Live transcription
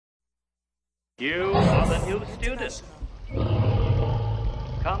You are the new student.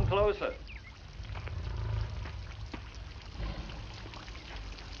 Come closer.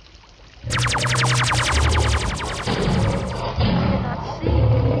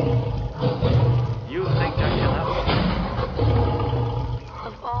 You think I cannot see?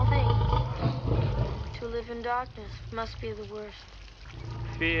 Of all things, to live in darkness must be the worst.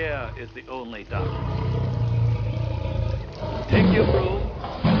 Fear is the only darkness. Take your broom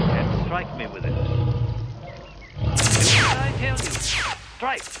and strike me with it. Do what I tell you.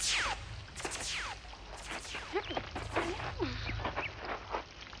 Strike.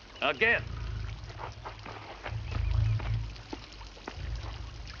 Again.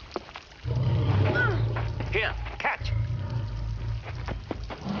 Here, catch.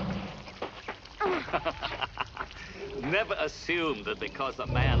 Never assume that because a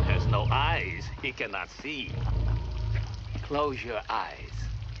man has no eyes, he cannot see. Close your eyes.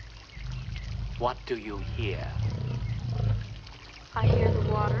 What do you hear? I hear the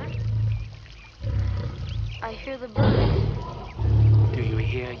water. I hear the birds. Do you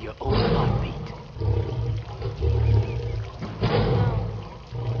hear your own heartbeat? No.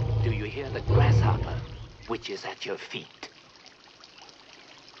 Do you hear the grasshopper, which is at your feet?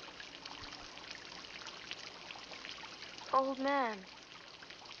 Old man,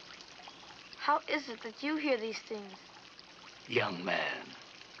 how is it that you hear these things? Young man,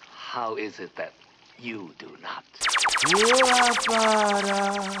 how is it that you do not? Our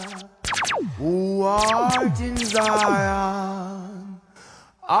Father, who art in Zion,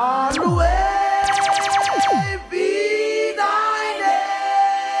 always be thy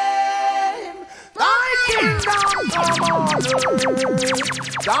name. Thy kingdom come on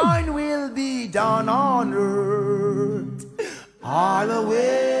earth, thine will be done on earth. Always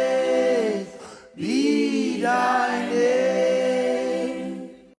be thy name.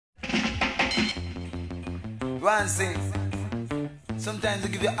 One thing, sometimes you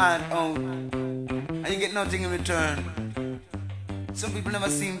give your hand out and you get nothing in return. Some people never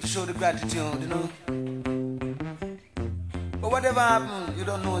seem to show the gratitude, you know. But whatever happens, you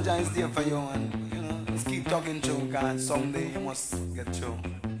don't know John is there for you, and you know, just keep talking true, because someday you must get through.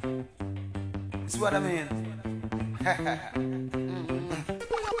 It's what I mean.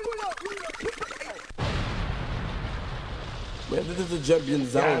 Well, this is the champion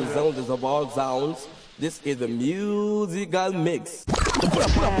sound, the sound is of all sounds. This is the musical mix.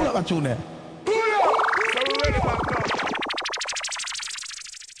 Pull up a tune there.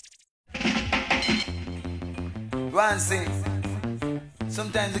 One thing,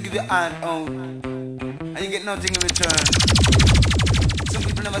 sometimes you give your hand out and you get nothing in return. Some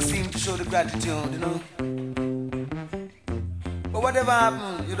people never seem to show the gratitude, you know. But whatever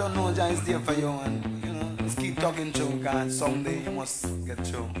happens, you don't know John is there for you, and you know, just keep talking true, because someday you must get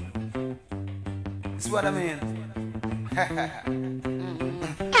through. It's what I mean.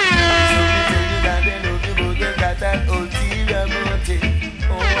 Got that ulterior motive.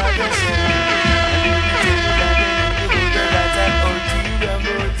 Oh, I don't got that ulterior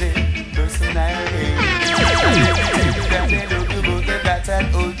motive. Personality. Got that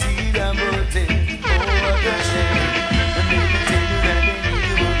ulterior motive. Oh, what a shame.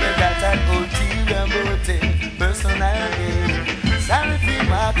 Got that ulterior motive. Personality. Sorry for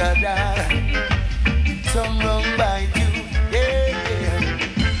my God. Some wrong by you, yeah.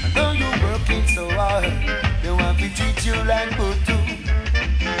 And though you working so hard, they want to treat you like good too.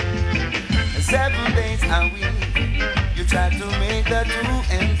 7 days a week, you try to make the 2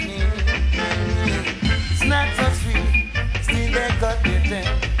 ends meet. It's not so sweet, still they cut their teeth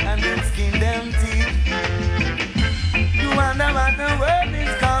and then skin them teeth. You wonder what the world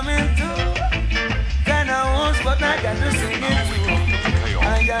is coming to. Kinda wants, but I got to sing it too.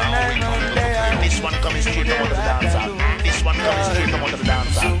 This one coming straight from under the dancer. This one coming straight from under the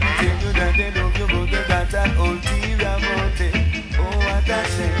dancer. So tell you that they love you, but they got an ulterior motive. Oh, what a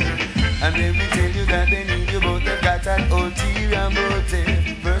shame. And let me tell you that they need you, but they got an ulterior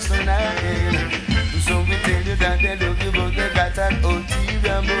motive. Personality. So we tell you that they love you, but they got an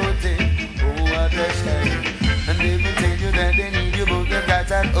ulterior motive. Oh, what a shame. And let me tell you that they need you, but they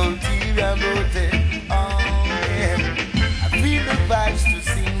got an ulterior motive. Oh, yeah. Feel the vibes to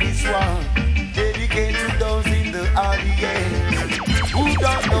sing this one, dedicated to those in the audience who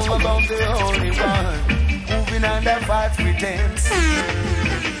don't know about the Holy One, moving under false pretense.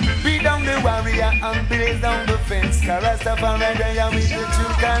 Beat down the warrior and blaze down the fence, Rastafari they are with the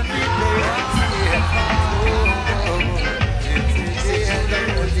true confidence.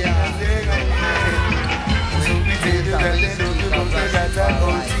 So we tell you that they don't do that at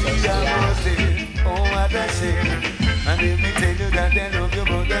all. Oh, what a shame. And if we tell you that they love you,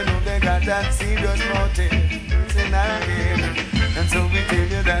 but they know they got got that serious motive, personal gain. And so we tell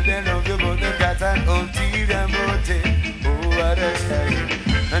you that they love you, but they've got an ulterior motive. Oh, what a shame.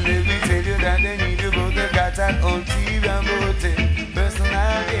 And if we tell you that they need you, but they've got an ulterior motive,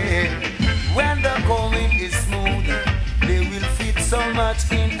 personal gain. When the going is smooth, they will fit so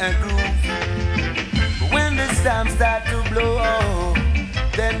much in a groove. But when the storms start to blow,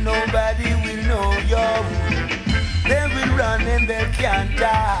 then nobody will know you. They will run and they can't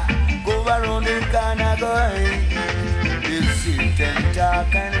die. Go around the corner, go they'll sit and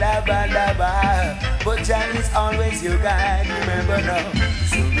talk and laba. But Jah is always your guide, remember now.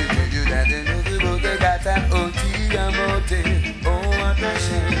 So we tell you that they know the boat, they got an ulterior motive. Oh, what a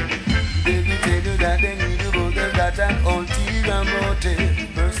shame. They will tell you that they need you, but they've got an ulterior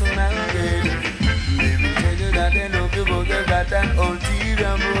motive, personal gain. They will tell you that they love you, but they've got an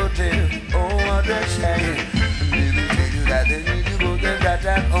ulterior motive. Oh, what a shame. They will tell you that they need you, but they've got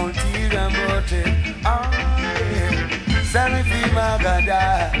an ulterior motive. Oh, yeah. Sorry for my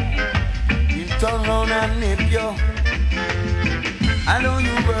God, you turn round and nip you. I know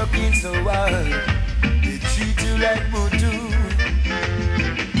you're working so hard, they treat you like voodoo.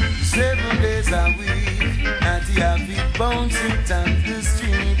 7 days a week, and you have it bouncing on the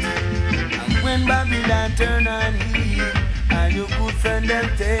street. And when Babylon turn on heat, and your good friend them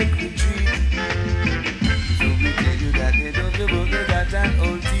take retreat. So we tell you that they love you, but they got an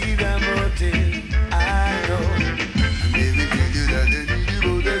ulterior motive. I know. And they will tell you that they need you,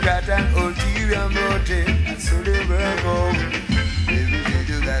 but they got an ulterior motive. And so they will go. They will tell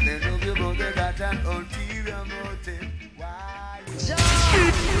you that they love you, but they got an ulterior motive. Why?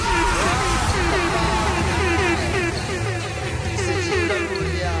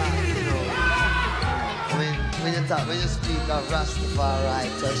 When you speak of Rastafari,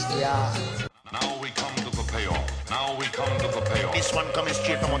 touch the heart. Now we come to the payoff. Now we come to the payoff. This one coming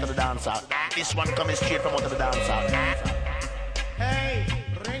straight from out of the dancer. This one coming straight from out of the dancer. Hey,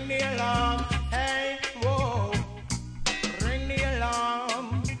 ring the alarm. Hey, whoa. Ring the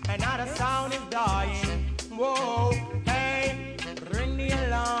alarm. Another sound is dying. Whoa. Hey, ring the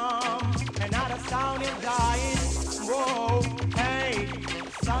alarm. Another sound is dying. Whoa. Hey,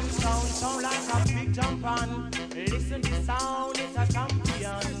 some sound like a big jump on. Listen, the sound is a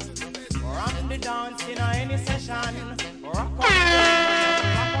champion. Rock the dance in any session. Rock up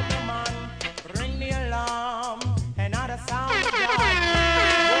the man. Ring the alarm. Another sound is dying.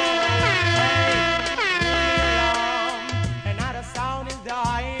 Hey, ring the alarm. Another sound is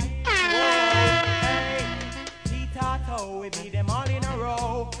dying. Whoa, hey, Tita, we beat them all in a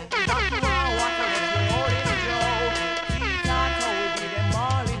row. Back to our water, we're holding Joe. Tita, we beat them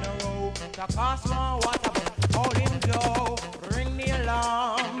all in a row. The cost more water, but holding Joe. Ring the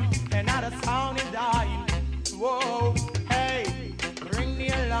alarm. Another sound is dying. Whoa, hey, ring the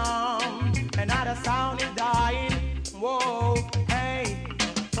alarm. Another sound is dying. Whoa, hey,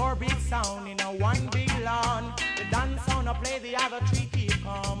 4 big sound in a 1 big lawn. The dance sound I play, the other 3 keep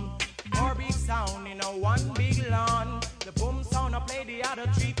calm. 4 big sound in a 1 big lawn. The boom sound I play, the other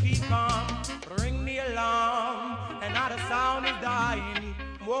 3 keep calm. Ring the alarm. Another sound is dying.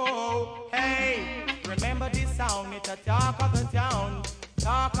 Whoa, hey, remember this sound, it's a talk of the town.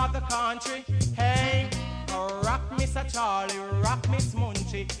 Talk of the country, hey, rock Mr. Charlie, rock Miss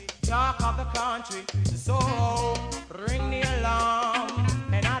Munchie. Talk of the country, so ring the alarm.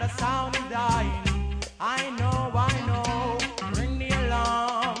 Another sound is dying. I know, ring the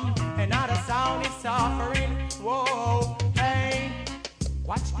alarm. Another sound is suffering. Whoa, hey,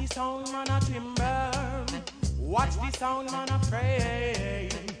 watch the sound man a timber. Watch the sound man a pray.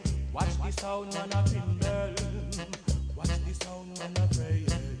 Watch the sound man a timber. Watch the sound man a pray.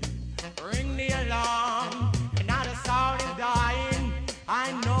 Ring the alarm. Another sound is dying.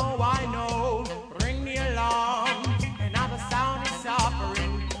 I know. Ring the alarm. Another sound is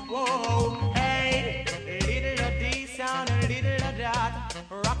suffering. Whoa, hey, little of this sound, a little of that.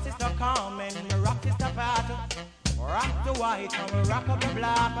 Rock sister come and rock sister fat. Rock the white and we rock up the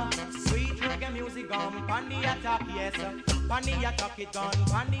black. Sweet reggae music gone, pan the attack, yes. Pan the attack, it gone,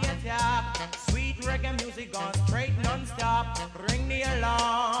 pan the attack. Sweet reggae music gone, straight non-stop. Ring the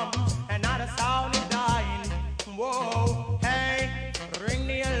alarm, another sound is dying. Whoa, hey, ring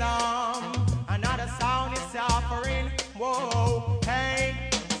the alarm. Another sound is suffering. Whoa, hey,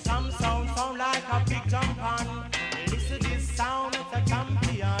 some sound like a big jump on. Listen to this sound, it's a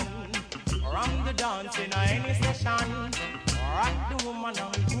champion. Run the dance in any session. Rock the woman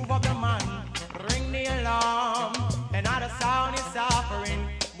and move up the man. Ring the alarm. Another sound is suffering.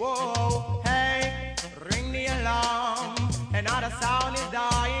 Whoa, hey, ring the alarm. Another sound is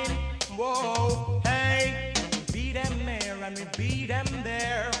dying. Whoa, hey, we beat them there and we beat them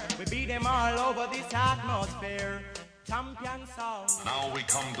there. We beat them all over this atmosphere. Champion sound. Now we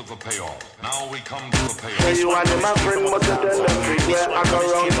come to the payoff. Now we come to the payoff. Say you and my friend must tell them where I go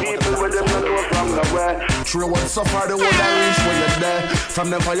around people with them not know from nowhere. True one so far the one that reach when you're there. From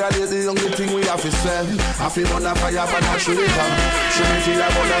the fire the only thing we have to say. I feel on the fire for that traitor. Trinity I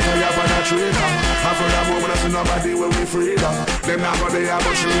on the fire for that traitor. I feel that moment I see nobody when we freedom. Them not gonna have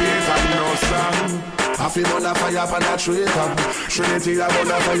much later, no son. I feel on the fire for that traitor. Trinity I on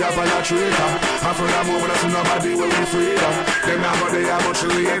the fire for that traitor. I feel that moment I see nobody when we freedom. Them not gonna have much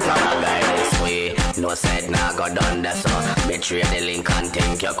later. I guide this way. No said nah go done this so. Betray the link and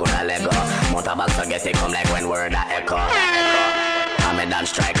think you coulda let go. Motorbike so get it come like when word a echo. I'm a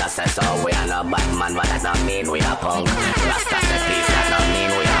dance striker say so. We are no Batman but that not mean we are punk. Rasta say peace that not mean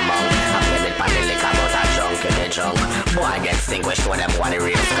we are monk. I'm living pan the liquor but a junk in the junk. Boy get distinguished with them what the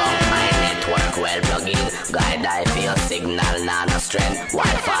real skunk. My network well plugged in. Guide I feel signal nah no strength.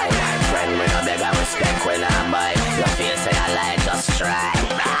 Wi-Fi friend we no beg and respect when I buy. You feel say I lie just try.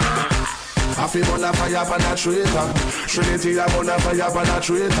 I feel on the fire for that traitor. Trinity I on the fire for that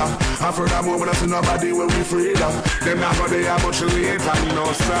traitor. I feel that moment I see nobody when we freedom. Them not gonna have much later, no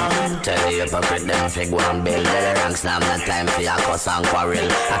son. Tell the hypocrite them fig one bill. The ranks now not time for your cuss and quarrel.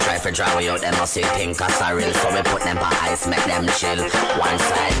 I try to draw you out them must see think a sorrel. So we put them for ice make them chill. One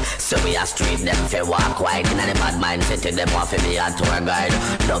side, so we a street them fi walk wide. In the bad mind city them want fi be a tour guide.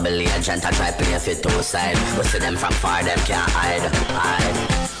 Double agent I try play fi two side. We see them from far them can't hide.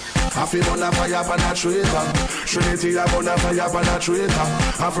 I feel on the fire for that traitor. Trinity I on the fire for that traitor.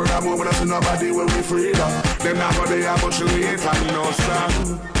 I feel that moment I see nobody when we freedom. Them not gonna have much later, no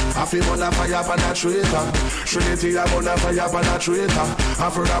son. I feel on the fire for that traitor. Trinity I on the fire for that traitor. I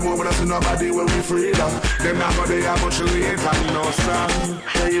feel that moment I see nobody when we freedom. Them not gonna have much later, no son.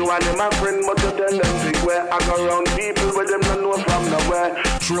 Say you and my friend must tell them where I go around people with them not know from nowhere.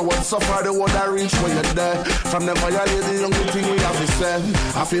 True one so far the one that reach when you're there. From the fire the only thing we have to say.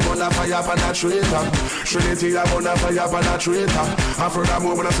 I feel on the fire for that traitor. Trinity I on the fire for that traitor. I feel that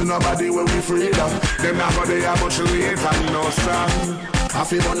moment I see nobody when we freedom. Them not gonna have much later, no son. I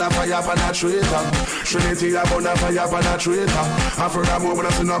feel on the fire for that traitor. Trinity I on the fire for that traitor. I feel that moment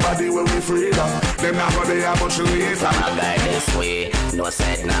I see nobody when we freedom. Them not gonna have much later. I guide this way. No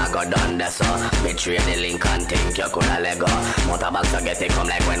said nah go done this so. Betray the link and think you coulda let go. Motorbike so get it come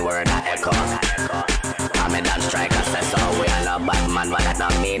like when word a echo. I'm a dance striker say so. We are no Batman but that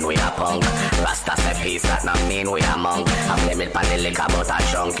not mean we are punk. Rasta say peace that not mean we are monk. I'm limit pan the liquor but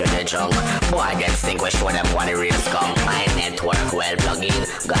a junk in the junk. Boy get distinguished with them what the real skunk. My network well plugged in.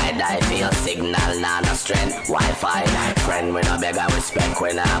 Guide I feel signal nah no strength. Wi-Fi friend we no beg and respect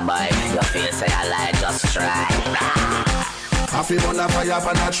when I buy. You feel say I lie just try. I feel on the fire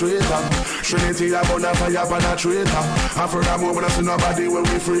for that traitor. Trinity I on the fire for that traitor. I feel that moment I see nobody when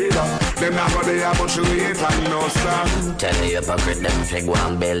we freedom. Them not gonna have much later, no son. Tell the hypocrite them fig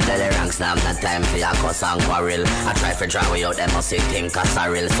one bill. Tell the ranks now not time for your cuss and quarrel. I try to draw you out them must see think a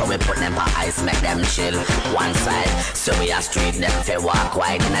sorrel. So we put them for ice make them chill. One side, so we a street them fi walk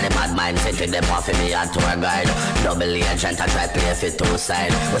wide. In the bad mind city them want fi be a tour guide. Double agent I try play fi two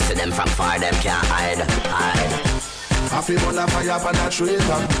side. We see them from far them can't hide. I feel on the fire for that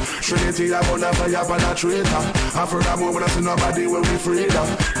traitor. Trinity I on the fire for that traitor. I feel that moment I see nobody when we freedom.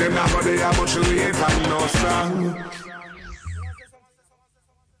 Them not gonna have much later, no son.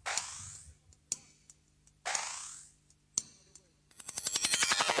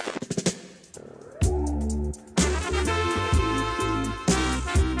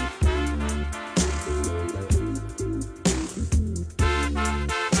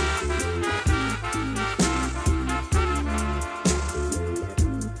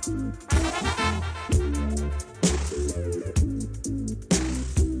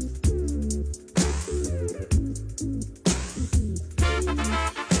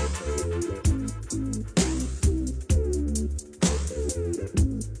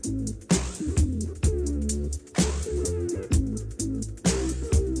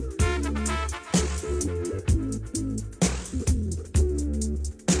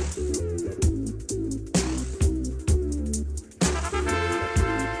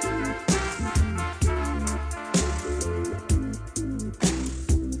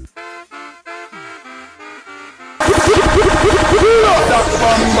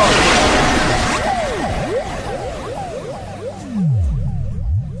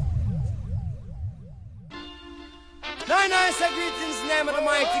 I say greetings in the name of the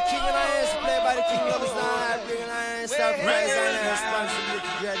mighty king, and I am played by the king of his life, bringing iron self-praise and responsibility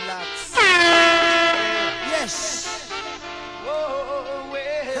dreadlocks. Yes. Whoa,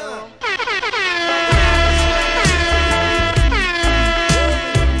 well.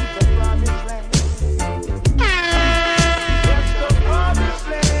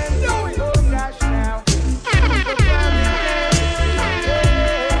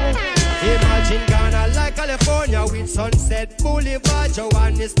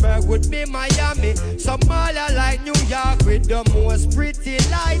 Johannesburg would be Miami. Somalia like New York with the most pretty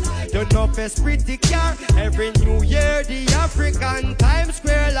lights. The toughest pretty car. Every New Year the African Times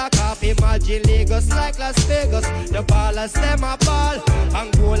Square lock up. Imagine Lagos like Las Vegas. The ballers them a ball.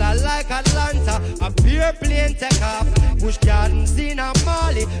 Angola like Atlanta. A pure plane take off. Bush Gardens in a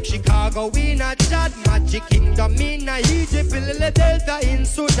Mali. Chicago in a Chad. Magic Kingdom in a Egypt. Delta in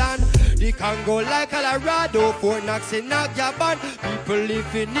Sudan. The Congo like Colorado. Fort Knox in Gabon. People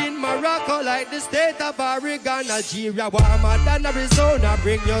living in Morocco like the state of Oregon. Algeria warmer than Arizona.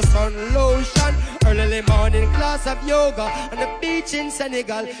 Bring your sun lotion. Early morning class of yoga on the beach in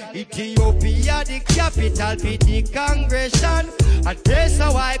Senegal. Ethiopia the capital, be the congregation. A place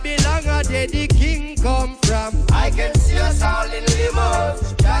how I belong, a day the king come from. I can see us all in limos,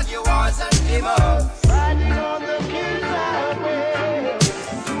 Jaguars and limos, riding on the king's highway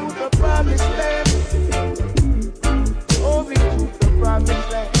to the promised land. Over to the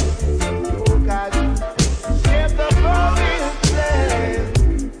promised land. Oh God, save the promised land.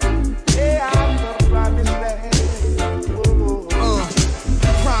 Yeah, I'm the promised land.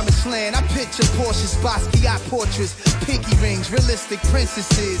 Promised land, I picture Porsches, Basquiat portraits, pinky rings, realistic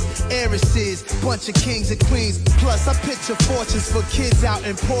princesses, heiresses, bunch of kings and queens. Plus, I picture fortunes for kids out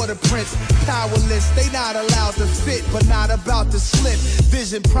in Port-au-Prince. Powerless, they not allowed to fit, but not about to slip.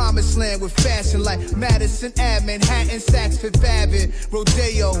 Vision promised land with fashion like Madison Ave, Manhattan, Saks Fifth Avenue,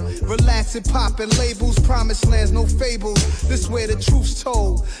 Rodeo, relaxing, popping labels. Promised lands, no fables. This where the truth's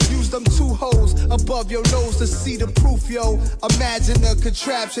told. Use them two holes above your nose to see the proof, yo. Imagine a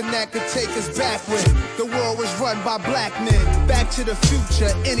contraption that could take us backward. The world was run by black men. Back to the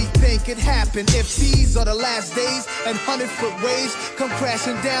future, anything could happen. If these are the last days and 100-foot waves come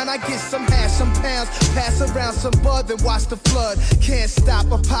crashing down, I get some hash, some pounds, pass around some bud, then watch the flood. Can't stop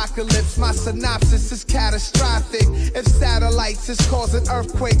apocalypse, my synopsis is catastrophic. If satellites is causing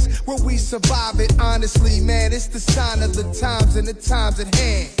earthquakes, will we survive it? Honestly, man, it's the sign of the times and the times at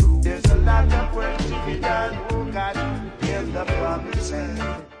hand. There's a lot of work to be done, oh God, in the promised land.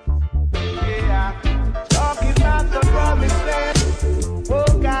 Yeah, talking about the promised land.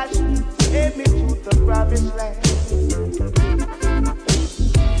 Oh gosh, take me to the promised land.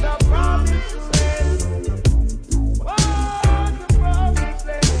 The promised land. Oh, the promised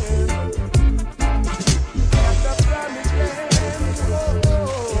land. Yeah, the promised land.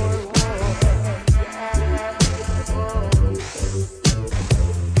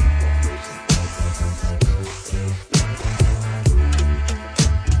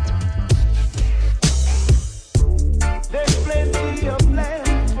 There's plenty of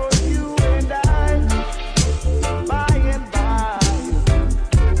land for you and I, by and by.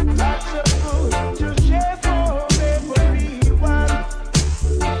 Lots of food to share for everyone.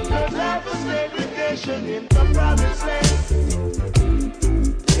 No life of segregation in the promised land.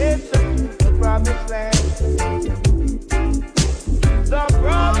 It's the promised land. The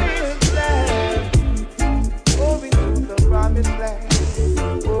promised land. Moving to the promised land.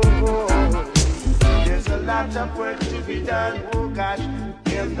 Oh. There's a lot of work to be done, oh gosh,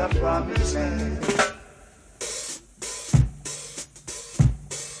 in the promised land.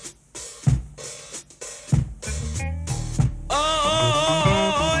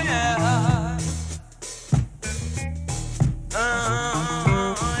 Oh, yeah. Oh,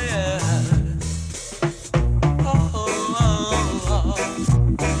 yeah.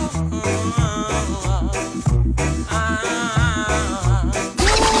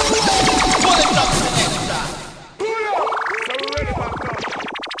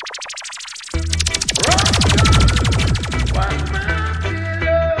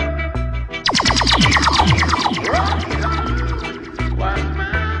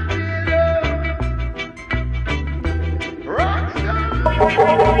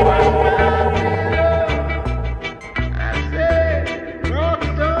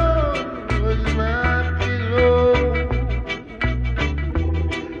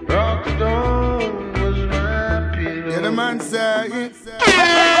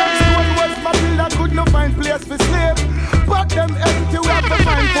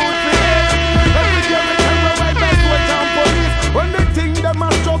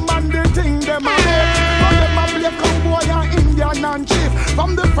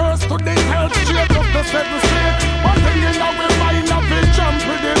 From the first to the third, straight up the seventh state. One thing in our mind, I feel jump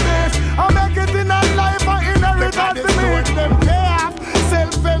with the base. I make it in a life, I inherit to make them pay off.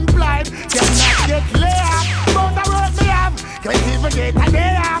 Self-employed, cannot get laid off. But I work me up, can't even get a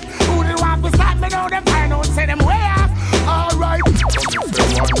day off. Who did want to stop me now, them find out, say them way off. Alright,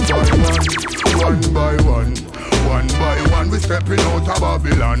 one by one, one by one. one by one, we stepping out of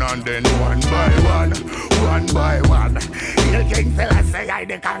Babylon, and then one by one. Hill King Selassie, I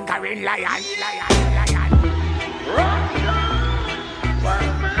the conquering lion.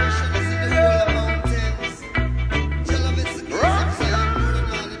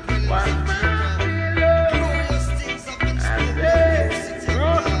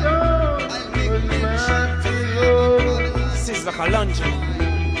 Like a luncheon.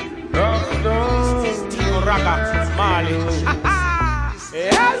 Raga, Mali.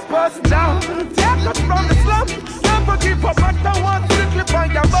 Help us now, take us from the slum. Never give up matter one strictly by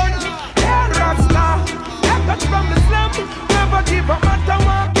your bun. Hey, Rasta, take us from the slum. Never give up matter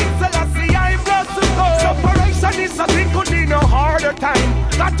one King Selassie, I'm blessed to go. Separation is a thing could be no harder time.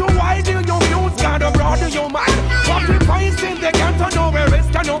 Got to widen your views, gotta broaden your mind. What we find in the ghetto, nowhere else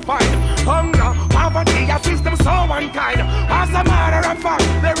can no find. Hunger, poverty, a system so unkind. As a matter of fact,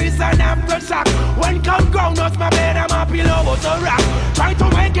 there is an aftershock. When come ground, us my bed, I'm a pillow, but a rock. Try to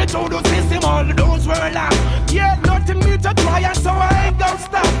make it through the system, all those were locked. Yeah, nothing me to try, and so I ain't gonna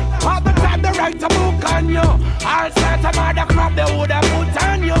stop. All the time they write a book on you. All sorts of other crap they would have put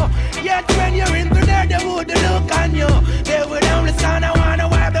on you. Yet when you're in there, they would look on you. They would only stand and wanna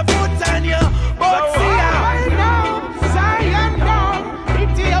wipe the foot on you. But so see right now, Zion down,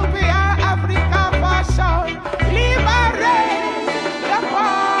 Ethiopia, Africa, fashion, liberate the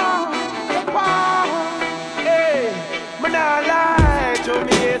poor. Hey, man, I lie to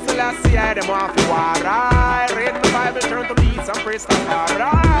me, so let's see how them off the war. Read the Bible, turn to peace and praise the Lord.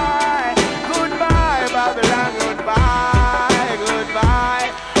 Goodbye, Babylon, goodbye, goodbye.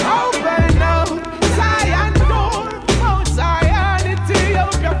 Open now, Zion door, Mount Zion,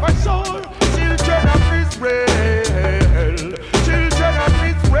 Ethiopia for sure. Children of Israel, children of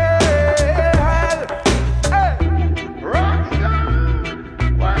Israel. Hey, Rockstar,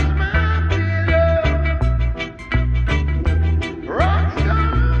 what's my pillow? Rockstar,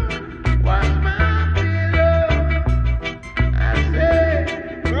 what's my pillow? I said,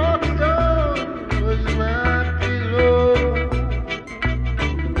 Rockstar, what's my pillow?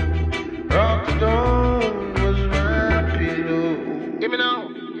 Rockstone was my pillow. Give me now.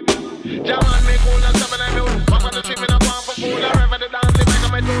 Jaman me cool and seven and mule. Mama the shit me not want for food. I remember the dance they make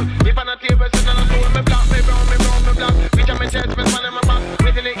on my tool. If I'm not table sitting on the stool, me black, me brown, me black. Bitch on my chest, me span in my back.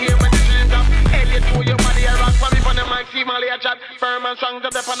 Within the ear when the shit drop. Elliot to your body I rock. For me on the mic, see Molly a chat. Firm and strong to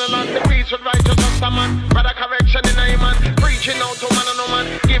dep on the land. The peace should righteous as a man. Brother correction in a man. Preaching out to man and no man.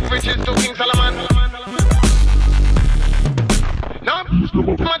 Give riches to King Solomon. No,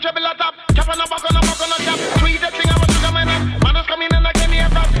 my trouble a top. Cap on a back on a cap. Tweet the thing I was to the man. Manners come in and I get me a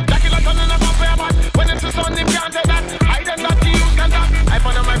rap. Jackie like on in a bump for a bat. When it's the sun, they can't take that. I done that to you, can that. I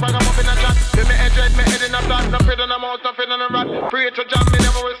found a mic bag, I'm up in a chat. Feel me head red, me head in a flat. No fear on a mouth, no fear on a rat. Pray to jam, me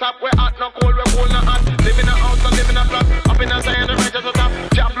never will stop. We're hot, no cold, we're cold, no hot. Live in a house, and live in a flat. Up in a side, the right at the top.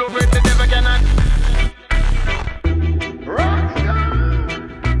 Jab blue, red, the devil cannot.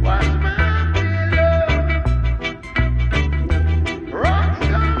 Rockstar, what's my pillow?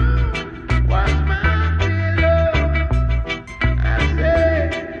 Rockstar, what's my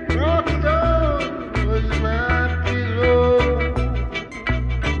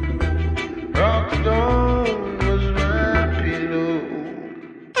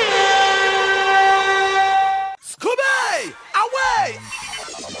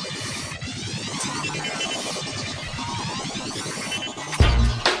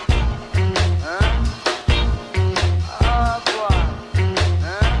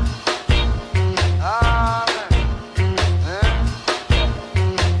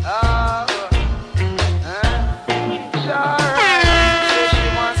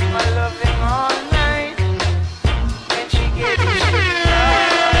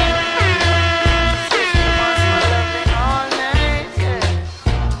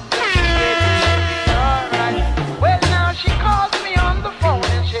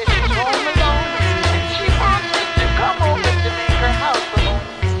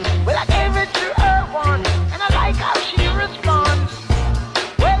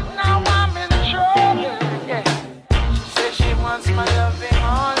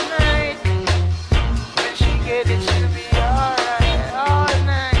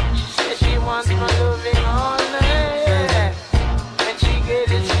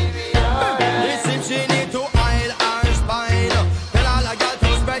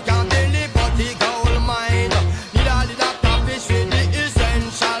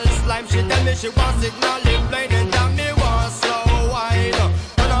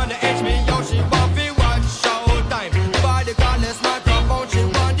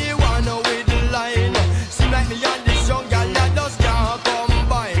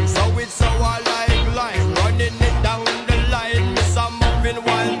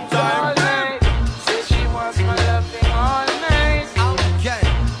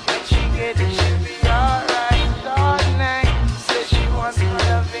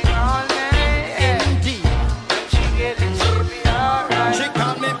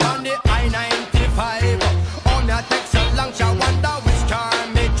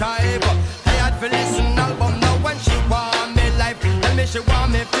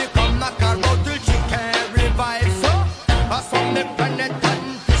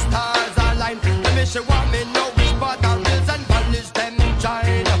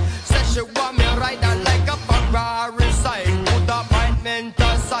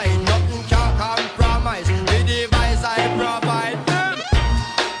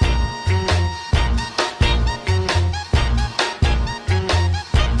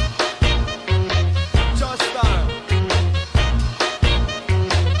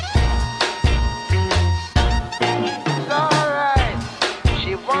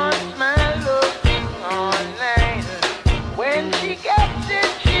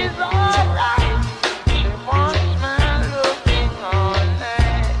said she's alright. She wants my loving all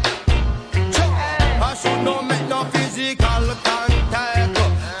night. I should not make no physical contact.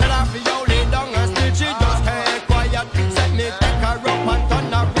 Tell her fi hold it down and still she just can't quiet. Set me take her up and turn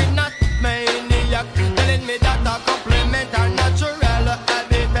her in a maniac. Telling me that a compliment her natural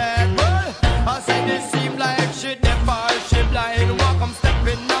habitat. Well, I said it seem like she deaf or she blind. Walk come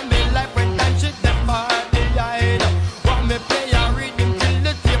stepping on me life when time she deaf or behind. Want me play a rhythm till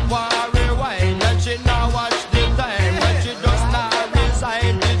the tip war rewind. And she now watch the time when she does not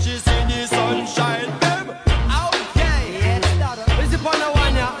resign till she see the sunshine. Okay, is it on the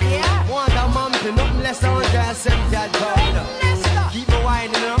one yeah? Want a mom to nothing less than 170 pound. Keep me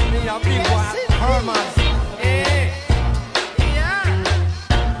winding up me a big one. Hermas.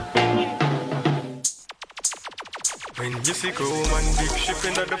 When you see crew and big ship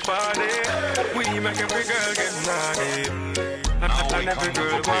into the party, we make every girl get naughty. And every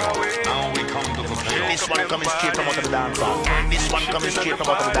girl go away. Now we come to the payoff. This one coming straight from out of the dancer. This one coming straight from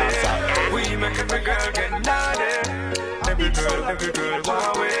out of the dancer. We make every girl get naughty. Every girl go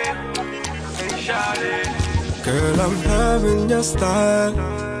away. Hey, Charlie. Girl, I'm loving your style,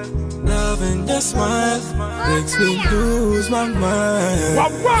 loving your smile, makes me lose my mind.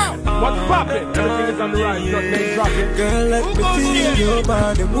 What's poppin'? Everything is on the rise, nothing dropping. Girl, let me feel your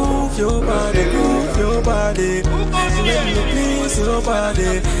body, move your body, move your body. Let me please your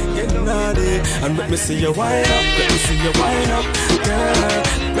body, get naughty. And let me see you wind up, let me see you wind up. Girl,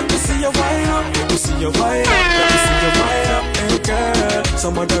 let me see you wind up, let me see you wind up, let me see you wind up. Hey girl,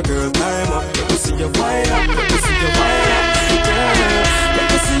 some other girl time up, let me see you wind up, let me see you wind up. Girl, let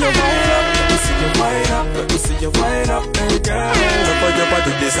me see you wind up, let me see you wind up, let me see you wind up. Hey girl, up on your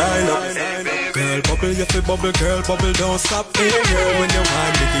body design up. Girl, bubble, you feel bubble, girl, bubble, don't stop. Hey girl, when you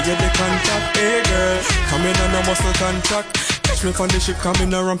want me, give you the contact. Hey girl, come in on a muscle contract. Catch me from the ship, come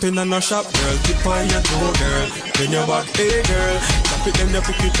in a ramping and a shop. Girl, tip on your toe, girl, then you back. Hey girl, tap it, then you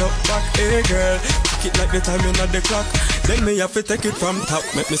pick it up back. Hey girl, tick it like the time in the clock. Then me have to take it from top.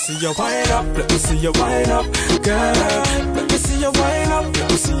 Let me see you wind up, let me see you wind up. Girl, let me see you wind up, let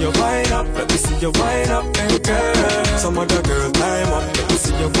me see you wind up, let me see you wind up. Hey girl, some other girl time up. Let me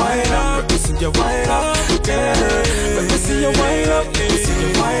see you wind up, let me see you wind up. Girl, let me see you wind up, let me see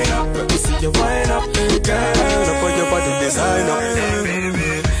you wind up, let me see you wind up. Hey girl, up on your body design up.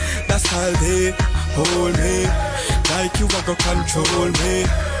 That's how they hold me, like you are gonna control me.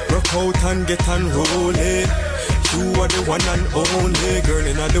 Rock out and get unrolling. You are the one and only girl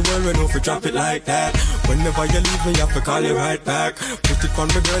in all the world, we know if you drop it like that. Whenever you leave me, I have to call you right back. Put it on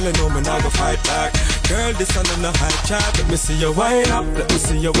me, girl, you know me not gonna fight back. Girl, this on the high chat. Let me see you wind up, let me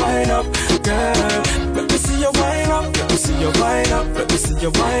see you wind up. Girl, let me see you wind up, let me see you wind up, let me see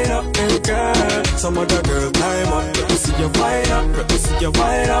you wind up. Hey girl, some other girl time up. Let me see you wind up, let me see you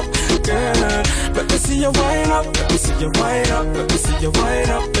wind up. Girl, let me see you wind up, let me see you wind up, let me see you wind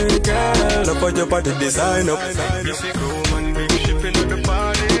up. Hey girl, up on your body design up. You see crew and big ship into the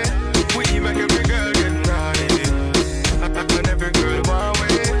party. We make every girl get naughty. And every girl go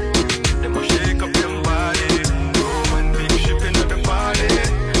away. They must shake up them body. Crew and big ship into the party.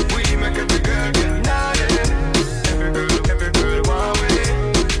 We make every girl get naughty. Every girl go away.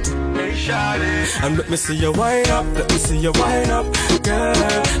 Hey, Charlie. And let me see you wind up, let me see you wind up. Girl,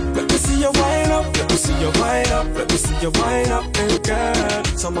 let me see you wind up, let me see you wind up, let me see you wind up. Hey girl,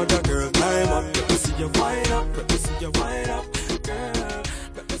 some other girl time up. Let me see you wind up, let me see you wind up. Girl,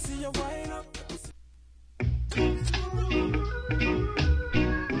 let me see you wind up, let me see.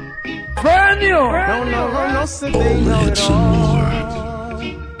 Brand new! Don't know how no say they know it all.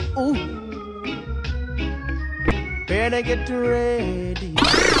 Ooh. Better get ready.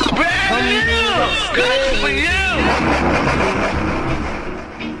 Brand new! Good for you!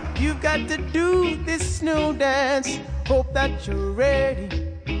 You've got to do this new dance. Hope that you're ready.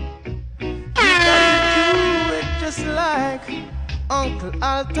 You got to do it just like Uncle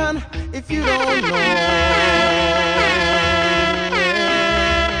Alton. If you don't know,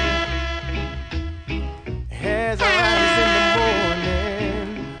 as I rise in the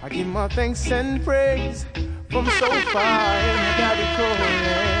morning, I give my thanks and praise from so far in my daddy calling.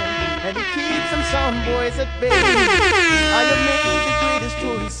 And he keeps some sound boys at bay. I have made the greatest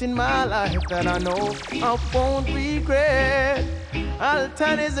choice in my life that I know I won't regret.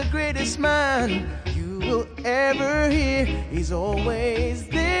 Alton is the greatest man you will ever hear. He's always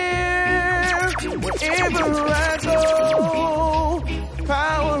there. Wherever I go,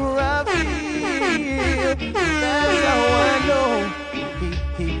 power I feel. That's how I know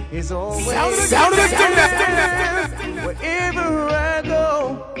is always Sound of the wherever I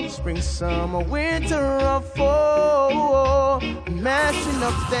go, spring, summer, winter, or fall, mashing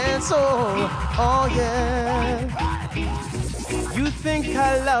up dance, oh yeah. You think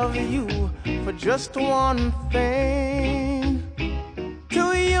I love you for just one thing.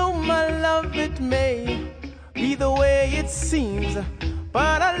 To you, my love, it may be the way it seems,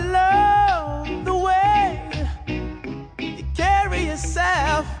 but I love the way you carry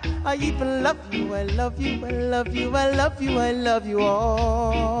yourself. I even love you, I love you, I love you, I love you, I love you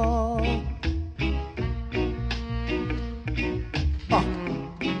all.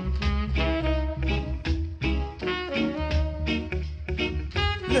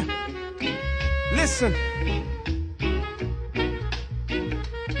 Listen.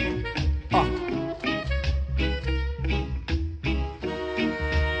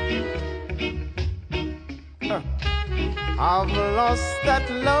 I've lost that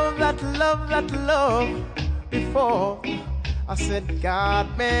love before. I said,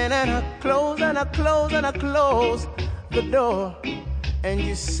 God, man, and I close the door. And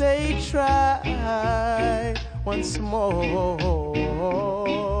you say, try once more.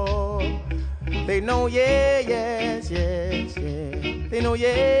 They know, yes. They know,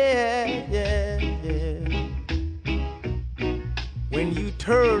 yeah. When you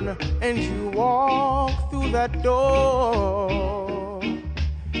turn and you walk through that door,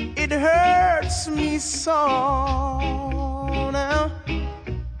 it hurts me so now.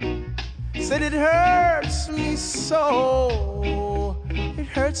 Said it hurts me so. It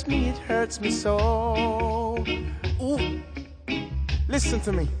hurts me so. Ooh, listen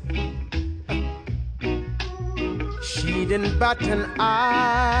to me. She didn't bat an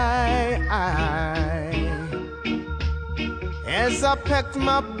eye as I packed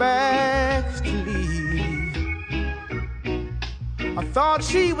my bags to leave. I thought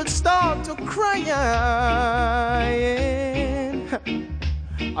she would start to crying.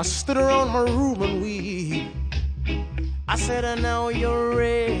 I stood around my room and weep. I said, I know you're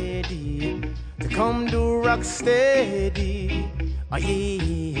ready to come do rock steady. Oh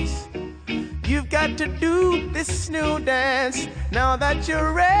yes, you've got to do this new dance now that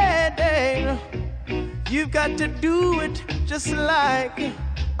you're ready. You've got to do it just like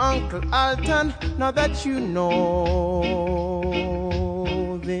Uncle Alton, now that you know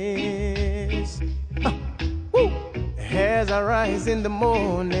this. As I rise in the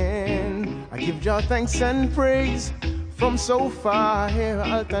morning, I give God thanks and praise. From so far, here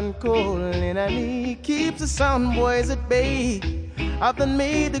Alton calling, and he keeps the sound boys at bay. I've done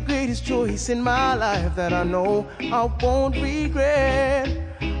made the greatest choice in my life that I know I won't regret.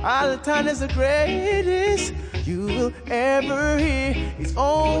 Alton is the greatest you will ever hear. He's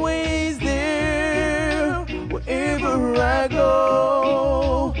always there wherever I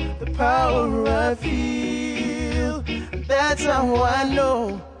go. The power I feel, that's how I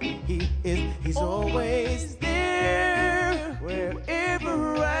know he is. He's always there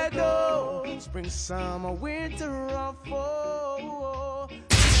wherever I go. Spring, summer, winter, or fall.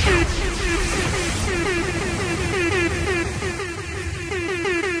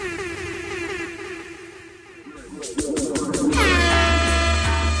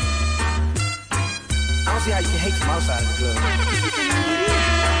 I don't see how you can hate from outside of the club.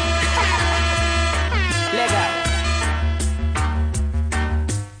 Leg out.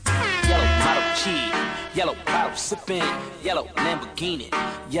 Yellow model cheese, yellow bottle sipping, yellow Lamborghini,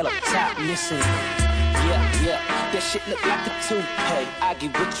 yellow top missing. Yeah, that shit look like a toupee. I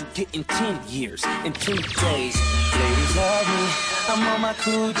get what you get in 10 years, in 2 days. Ladies love me, I'm on my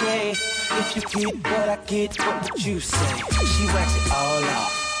cool J. If you get what I get, what would you say? She wax it all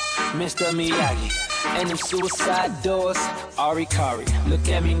off, Mr. Miyagi. And them suicide doors, Ari Kari. Look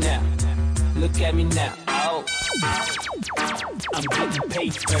at me now, oh. I'm getting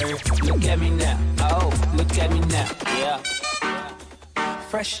paper, look at me now, oh. Look at me now, yeah.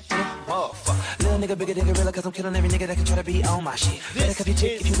 Fresh to the motherfucker. Little nigga bigger than gorilla, cause I'm killing every nigga that can try to be on my shit. Better cuff your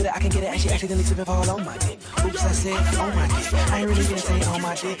chick, if you with it, I can get it. And she accidentally slip and fall on my dick. Oops, I said on my dick. I ain't really gonna say on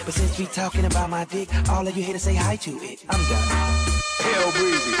my dick, but since we talking about my dick, all of you here to say hi to it. I'm done. Hell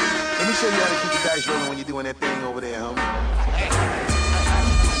breezy. Let me show you how to keep the dice rolling when you're doing that thing over there, homie.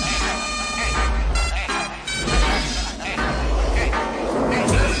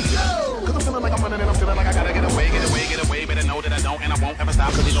 Cause I'm feeling like I'm running and I'm feeling like I gotta get away. Better know that I don't and I won't ever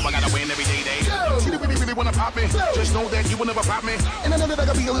stop, cause you know I gotta win every day. See that really wanna pop me. Just know that you will never pop me. And I know that I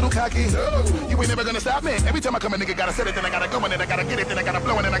gotta be a little cocky. You ain't never gonna stop me. Every time I come a nigga gotta set it, then I gotta go and then I gotta get it, then I gotta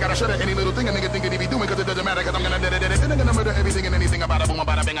blow and then I gotta shut it. Any little thing a nigga think that he be doing, cause it doesn't matter, cause I'm gonna then I'm gonna murder everything and anything about a boom,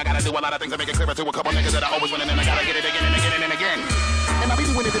 about a bang. I gotta do a lot of things to make it clear to a couple niggas that I always win, and then I gotta get it again and again and again. And I be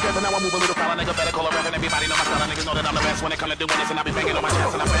doing it to death, and now I move a little foul. Nigga better call a rep, and everybody know my style. Niggas know that I'm the best when it comes to doing this, and I be banging on my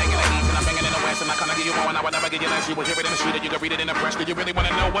chest, and I'm banging in the east, and I'm banging in the west, and I kinda give you more, and I would never give you less. You will hear it in the street, and you can read it in the press. Do you really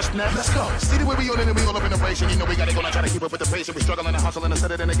wanna know what's next? Let's go. See the way we on it, and we all up in the race, and you know we gotta go and try to keep up with the pace, and we struggling and hustling and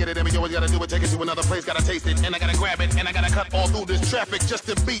set it and get it, and we always gotta do it, take it to another place, gotta taste it, and I gotta grab it, and I gotta cut all through this traffic just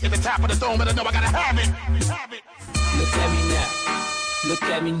to be at the top of the dome, and I know I gotta have it. Look at me now. Look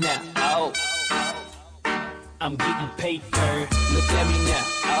at me now. Oh. I'm getting paper. Look at me now.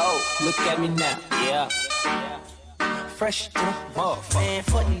 Oh. Look at me now. Yeah. Fresh to the motherfucker. Man,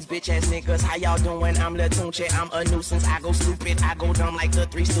 fuck these bitch ass niggas. How y'all doing? I'm Lil Tunche. I'm a nuisance. I go stupid. I go dumb like the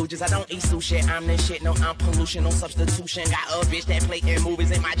Three Stooges. I don't eat sushi. I'm this shit. No, I'm pollution. No substitution. Got a bitch that play in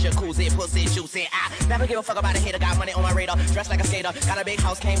movies in my jacuzzi. Pussy juicy. I never give a fuck about a hater. Got money on my radar. Dressed like a skater. Got a big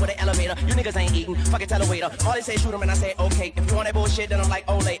house. Came with an elevator. You niggas ain't eating. Fucking tell a waiter. All they say shoot 'em and I say okay. If you want that bullshit, then I'm like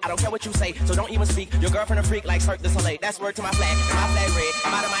Olay. I don't care what you say. So don't even speak. Your girlfriend a freak like Cirque du Soleil. That's word to my flag. And my flag red.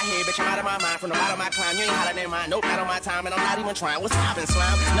 I'm out of my head, bitch. I'm out of my mind. From the bottom of my climb. You ain't hotter than mine. Nope, not on my time. And I'm not even trying. What's poppin',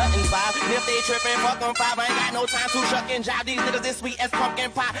 slime? Nothing vibe. And if they trippin', fuck on 5. I ain't got no time to shuck and jive. These niggas this sweet as pumpkin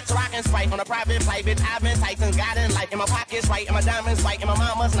pie. So I can spike on a private flight, bitch. I've been tight since God in life. And my pockets right, and my diamonds white, and my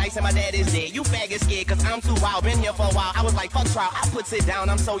mama's nice, and my dad is dead. You faggot scared, cause I'm too wild. Been here for a while. I was like, fuck trial. I puts it down.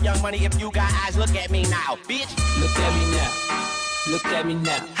 I'm so young money. If you got eyes, look at me now, bitch. Look at me now. Look at me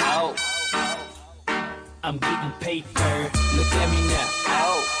now. Oh. I'm getting paper. Look at me now.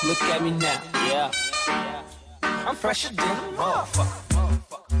 Oh. Look at me now. Yeah. I'm fresher than a motherfucker.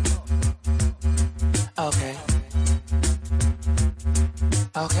 Okay.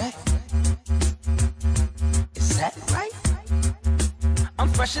 Okay. Is that right? I'm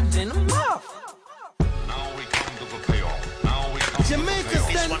fresher than a motherfucker. Now we come to the payoff. Now we come Jamaica, to the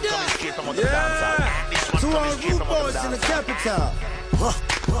stand payoff. up. Yeah. To all rude boys in the capital.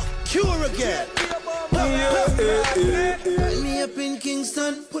 Cure again. Line me up in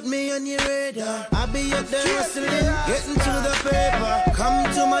Kingston, put me on your radar. I'll be up there hustling, getting to the paper.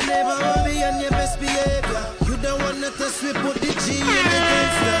 Come to my neighbor, I'll be on your best behavior. You don't want to test me, put the G in the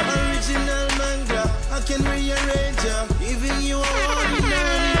gangster. Original manga, I can rearrange ya. Even you are warning,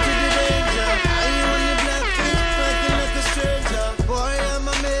 now into the danger. Are you on the black fish, acting like a stranger? Boy, I'm a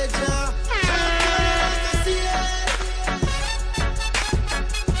major.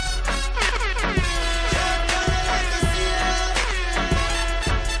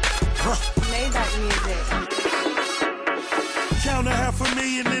 Count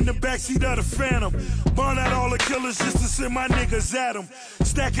 $500,000 in the backseat of the Phantom. Burn out all the killers just to send my niggas at them.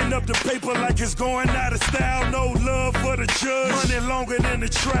 Stacking up the paper like it's going out of style. No love for the judge. Money longer than the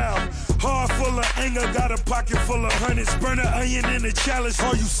trial. Heart full of anger, got a pocket full of hundreds. Burn an onion in the chalice.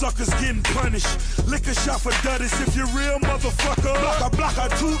 All you suckers getting punished. Lick a shot for Duddis if you're real, motherfucker. Block her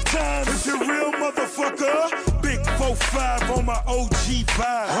 2 times if you're real, motherfucker. Big 4-5 on my OG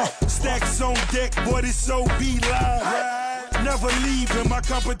vibe. Stacks on deck, boy, this so be live. Never leaving, my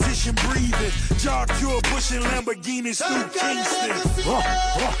competition breathing. Jaw cure, pushing Lamborghinis through Kingston.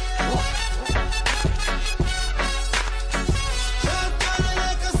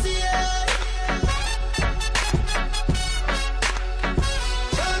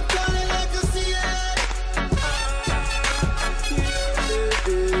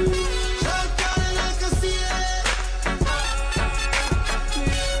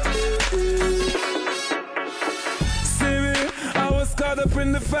 Up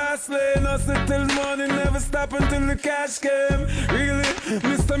in the fast lane, hustle till morning, never stop until the cash came. Really,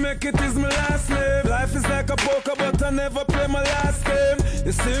 Mr. Make It is my last name. Life is like a poker, but I never play my last game.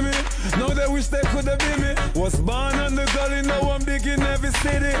 You see me? Now they wish they could have been me. Was born on the gully, now I'm big in every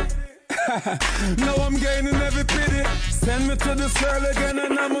city. Now I'm gaining every pity. Send me to the circle again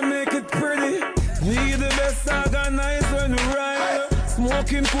and I'ma make it pretty. We the best organized when we ride.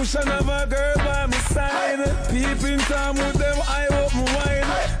 Smoking kush and have a girl by my side. Peeping time with them, I open wide.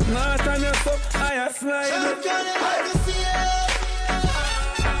 Not on your stuff, I slide.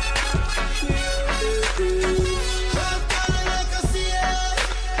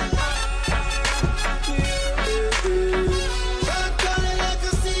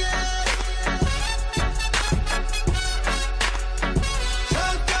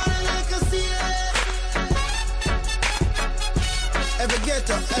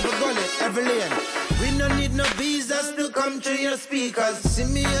 Every gully, every lane. We no need no visas to come through your speakers. See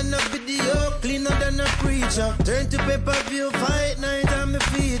me on a video, cleaner than a preacher. Turn to pay-per-view, fight night, I'm a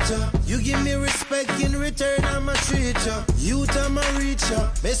feature. You give me respect in return, I'm a treacher. Youth, I'm a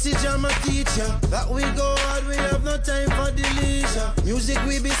reacher. Message, I'm a teacher. That we go hard, we have no time for the leisure. Music,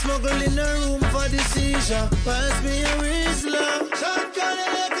 we be smuggling a room for the seizure. Pass me a Rizla. Shotgun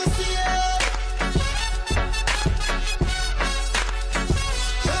like a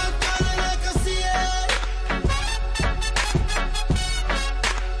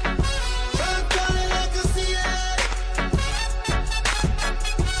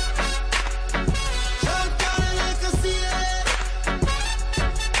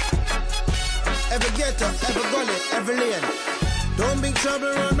ghetto, every gully, every lane. Don't bring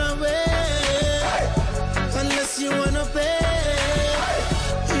trouble on my way, unless you wanna pay.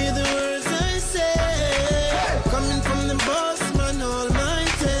 Hear the words I say, coming from the boss man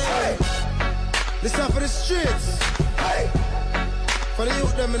almighty. Listen for the streets, for the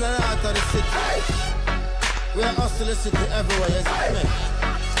youth them in the heart of the city. We are hustling the city everywhere, you see me?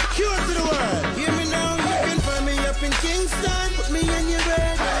 Cure to the world. Hear me now, you can find me up in Kingston. Put me in your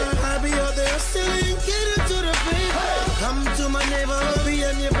radar. I'll be out there hustling, get into the paper. Come to my neighborhood, be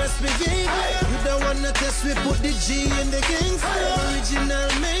on your best behavior. You don't wanna test, we put the G in the gangster. Original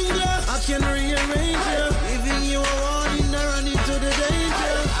mangler, I can rearrange you. Giving you a warning, now run into the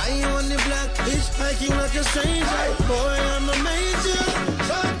danger. I ain't on the black, hitchhiking like a stranger. Boy, I'm a major.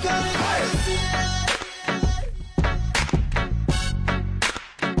 Shotgun it,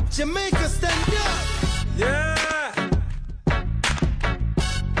 Jamaica, stand up! Yeah!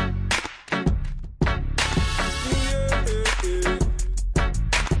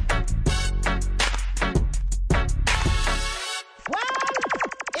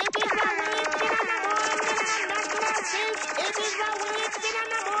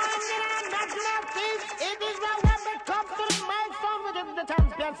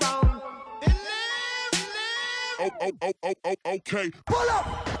 Okay. Pull up!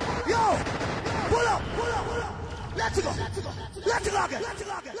 Yo! Pull up! Pull up! Pull up! Let's go! Let's go! Let's go again! Let's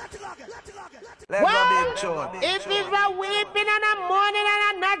go again! Let's go again! Let's go again! It is a weeping and a mourning and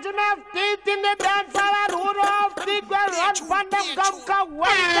a gnashing of teeth in the dance hall and who of teeth will run from them come one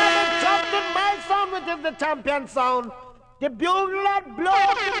time and jump in my sound, which is the champion sound. The bugle that blow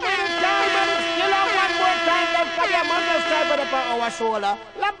up the many time and it's still up one more time. That's why I'm on the side of our shoulder.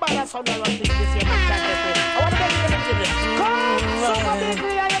 Lambada sound I want to think this year. I want to get into this. Come, somebody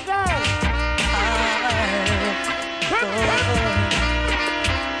be on your girl.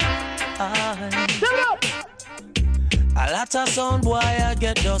 A lot of sound boy I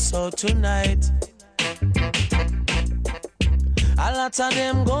get those out tonight. A lot of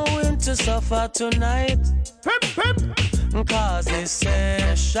them going to suffer tonight. Cause this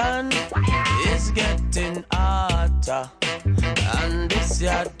session is getting hotter, and this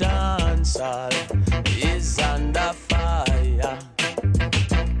your dance hall is under fire.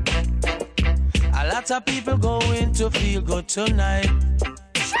 A lot of people going to feel good tonight.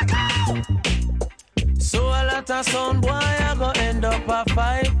 So a lot of sound boy are gonna end up a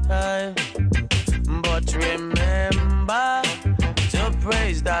fight. But remember to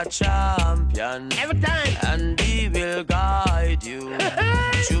praise the champion every time, and he will guide you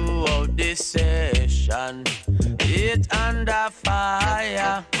throughout this session. It under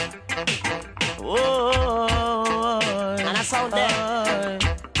fire. Oh, and I sound there.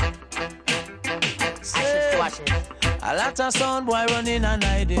 A lot of sound boy running and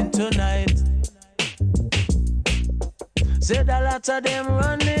hiding tonight. Said a lot of them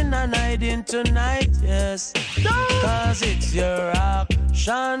running and hiding tonight, yes. Cause it's your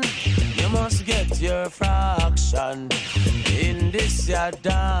action, you must get your fraction. In this your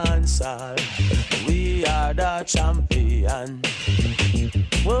dance hall, we are the champion.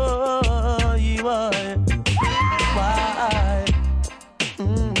 Whoa, you are. Why?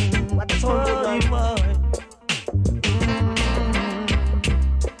 Whoa, you are.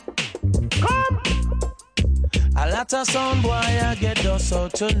 A lot of sound boy I get those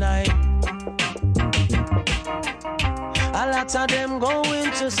out tonight. A lot of them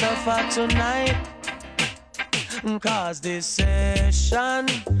going to suffer tonight. Cause this session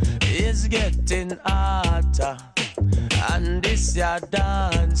is getting hotter, and this your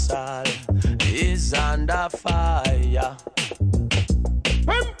dance hall is under fire.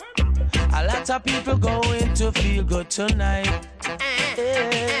 A lot of people going to feel good tonight.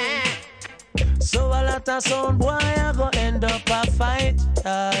 Yeah. So a lot of sound boy are gonna end up a fight.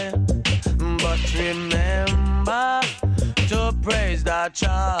 But remember to praise the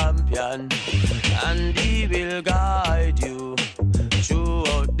champion, and he will guide you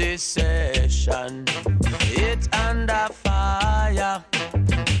throughout this session. It's under fire.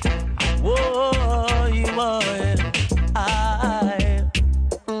 Whoa, you boy.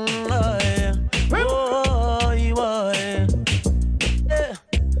 Whoa, you boy.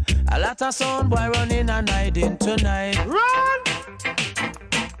 A lot of sound boy running and hiding tonight. Run!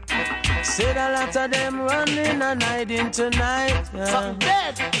 Said a lot of them running and hiding tonight. Something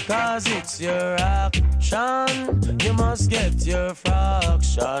dead. Cause it's your action, you must get your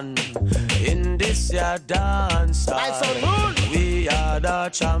fraction. In this your dance hall, we are the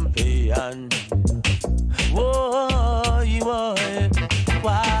champion. Whoa, you boy,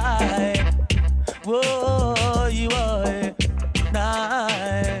 why? Whoa, you boy,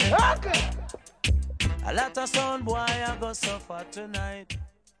 nice. Okay. a sound boy, I go suffer tonight.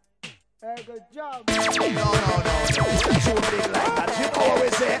 Hey, good job. No. Too big like that. You know what we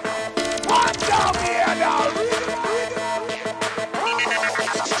say? One down here now.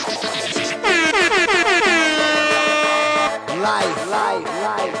 Life.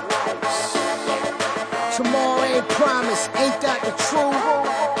 Tomorrow ain't promised, ain't that the truth?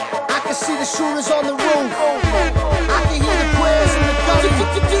 I can see the shooters on the roof. I can hear the prayers in the gully.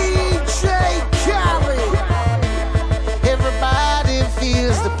 DJ Khaled. Everybody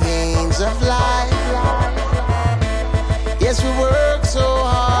feels the pains of life. Yes, we work so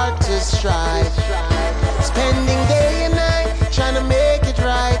hard to strive, spending day and night trying to make it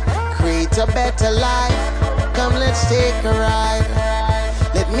right, create a better life. Come, let's take a ride.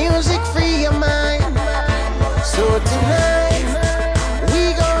 Let music free your mind. So tonight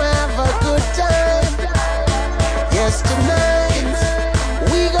we gon' have a good time. Yes, tonight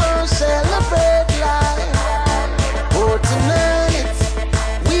we gon' celebrate life. Oh, tonight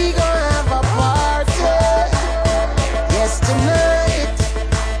we gon' have a party. Yes, tonight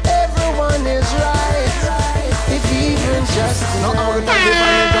everyone is right. If even just now all the time you tonight.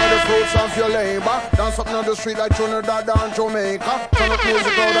 find enjoy the fruits of your labor. Dance up on the street like Trinidad and Jamaica. Turn up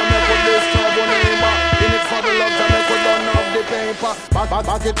music out and make with this trouble neighbor. In it for the love to make we done off the paper.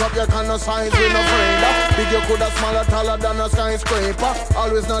 Back it up, you can't size with no friend. Big you coulda smaller, taller than a skyscraper.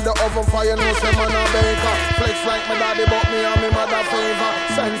 Always not the oven fire, no say man a baker. Flex like my daddy, but me and me mother favor.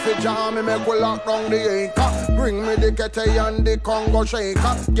 Send for jam, me make we lock down the acre. Bring me the Kete and the Congo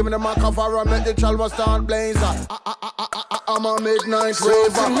shaker. Give me the Macavara, make the Chalva start blazer. I'm a midnight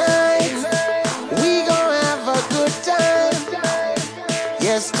raver. Tonight we gon' have a good time.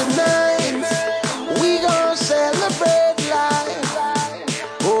 Yes, tonight we gon' celebrate life.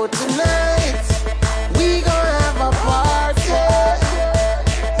 Oh, tonight we gon' have a party.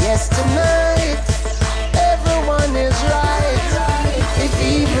 Yes, tonight everyone is right. If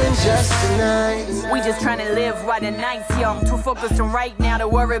even just tonight. We just tryna live while the night's young. Too focused on right now to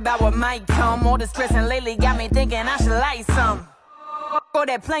worry about what might come. All the stressing lately got me thinking I should light some. Go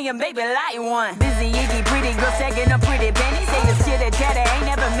that playing, baby, light one. Busy, iggy, pretty girl, stacking up pretty pennies. Say the shit that chatter, ain't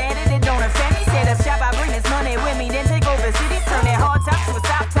never mad at it, don't offend me. Set up shop, I bring this money with me, then take over cities. Turn that hard top to a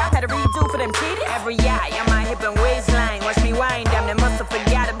stop top, had to redo for them titties. Every eye on my hip and waistline, watch me wind down. They must have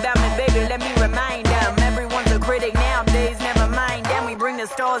forgot about me, baby, let me remind them. Everyone's a critic nowadays, never mind them. We bring the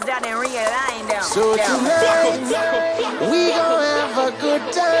stars down and realign them. So tonight, we gon' have a good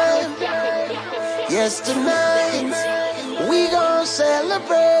time. Yes, tonight, we gon'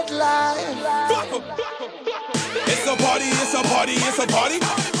 celebrate life. It's a party, it's a party, it's a party.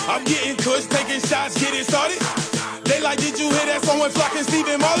 I'm getting kush, taking shots, getting started. They like, did you hear that song with Flock and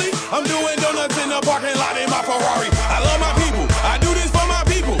Stephen Marley? I'm doing donuts in the parking lot in my Ferrari. I love my people, I do this for my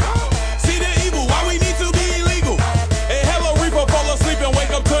people. See the evil, why we need to be illegal? And hello reaper, fall asleep and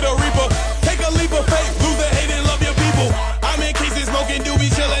wake up to the reaper. Take a leap of faith, lose the hate and love your people. I'm in cases smoking doobie,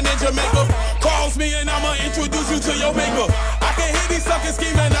 chilling in Jamaica. Calls me and I'ma introduce you to your maker. I can hear these suckers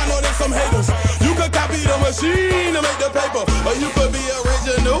scheming, I know there's some haters. You could copy the machine to make the paper, or you could be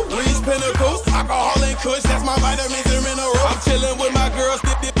original, reach pinnacles. Alcohol and kush, that's my vitamins and minerals. I'm chilling with my girls,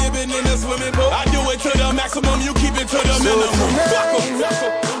 dipping in the swimming pool. I do it to the maximum, you keep it to the minimum.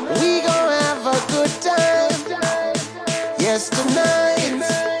 Tonight, we gon' have a good time. Yes, tonight,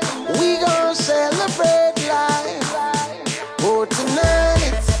 we gon' celebrate life. Oh,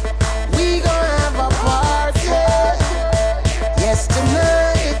 tonight, we gon' have a party. Yes,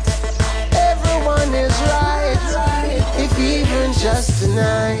 tonight, everyone is right. If even just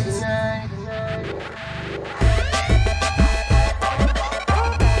tonight.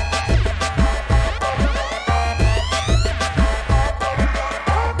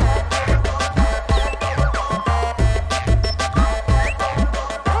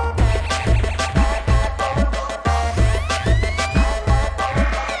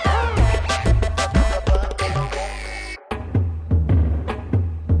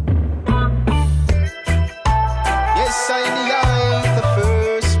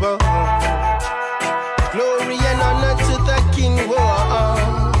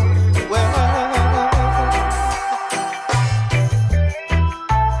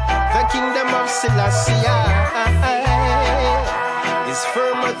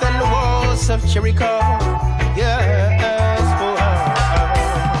 Of Jericho, yes,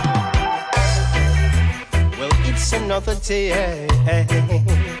 well, it's another day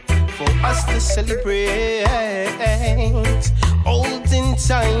for us to celebrate, holding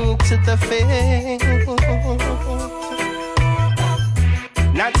tight to the faith.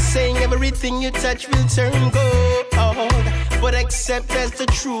 Not saying everything you touch will turn gold, but accept as the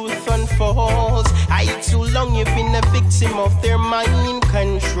truth unfolds. I too long you've been a victim of their mind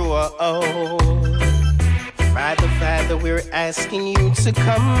control. Father, Father, we're asking you to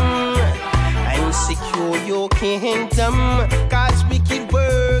come and secure your kingdom. God's wicked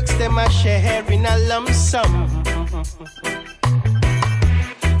works, them are sharing a lump sum.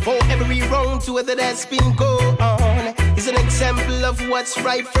 For every wrong to whether that's been going on is an example of what's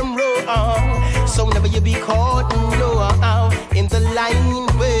right from wrong. So never you be caught in the line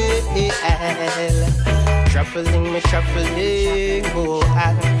well. Shuffling me, shuffling, go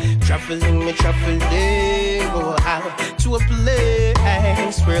out. Shuffling me, shuffling, go out to a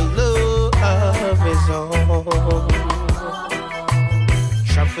place where love is on.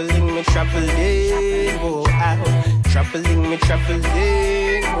 Shuffling me, shuffling, go out. Shuffling me,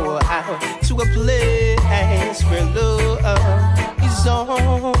 shuffling, go out to a place where love is on.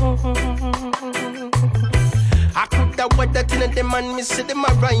 I could have what that in them and me say them a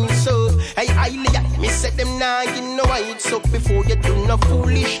rise up. I me say them now you know it's up before you do no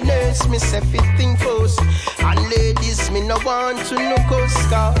foolishness. Me say fit thing first. And ladies me no want to know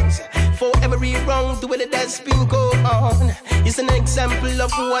cause for every wrong the way that has been going on is an example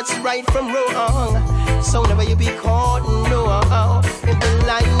of what's right from wrong. So never you be caught in the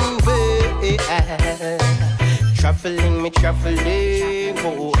line way. Shuffling me, shuffling,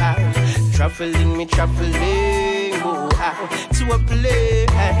 go out. Shuffling me, shuffling, go out to a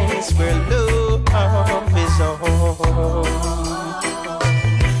place where love is on.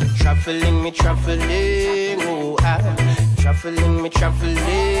 Shuffling me, shuffling, go out. Shuffling me,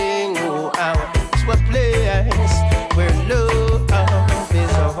 shuffling, go out to a place where love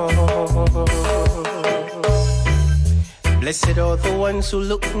is on. Blessed are the ones who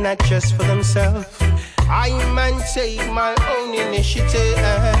look not just for themselves. I man take my own initiative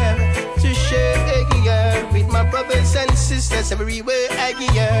to share with my brothers and sisters everywhere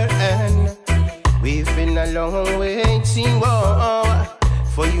and we've been a long waiting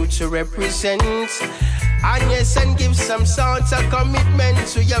for you to represent. And yes, and give some sort of commitment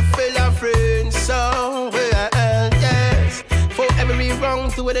to your fellow friends. So yes, for every wrong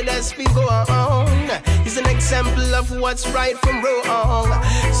through it that's been going on is an example of what's right from wrong.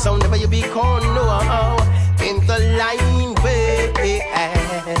 So never you be caught in the line way.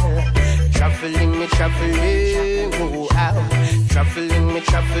 Shuffling me, shuffling, go out. Shuffling me,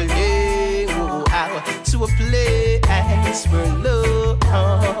 shuffling, go out to a place where love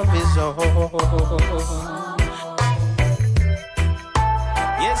is on.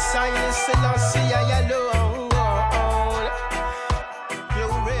 Yes, I still see I alone.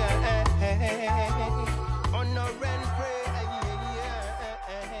 Glory, honor and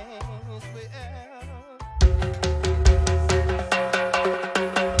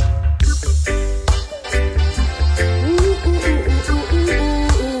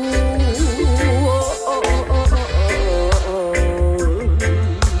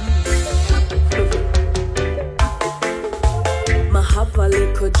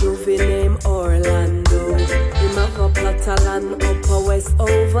Juvie name Orlando. Him have a plot of land up a west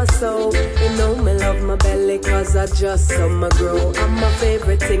over so he know me love my belly cause I just saw my grow. And my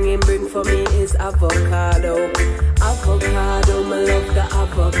favorite thing him bring for me is avocado. Avocado, me love the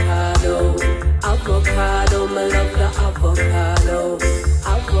avocado. Avocado, me love the avocado.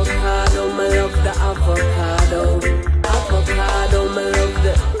 Avocado, me love the avocado. Avocado, me love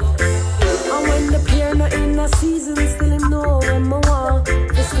the. And when the pear not in the season, still him know when me want.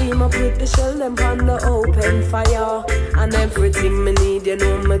 The steam up with the shell, them on the open fire. And everything me need, you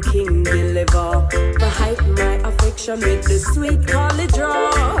know my king deliver. To heighten my affection with the sweet college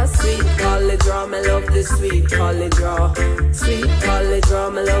draw. Sweet college draw, me love the sweet college draw. Sweet college draw,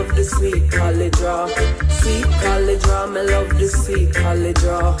 me love the sweet college draw. Sweet college draw, me love the sweet college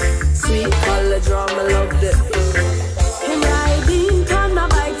draw. Sweet college draw, me love the. Him riding on a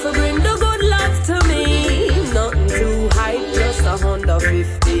bike for bring the good love to me. Nothing too high, just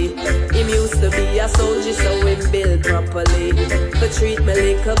 150. Him used to be a soldier, so him build properly. But treat me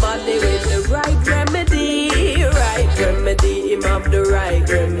like a body with the right remedy. Right remedy, him have the right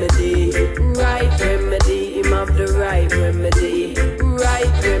remedy. Right remedy, him have the right remedy.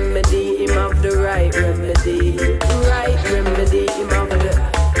 Right remedy, him have the right remedy. Right remedy, him have the.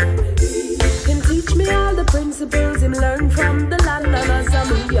 Him teach me all the principles him learn from the land. And as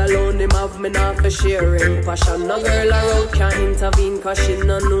I'm me alone, him have me not for sharing passion. No girl around can intervene cause she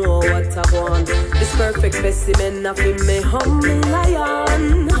no know what I want. This perfect specimen of him, me humble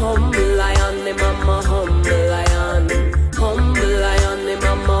lion. Humble lion, him I'm a humble lion. Humble lion, him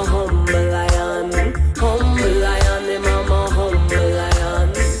I'm a humble lion. Humble lion, him I'm a humble lion.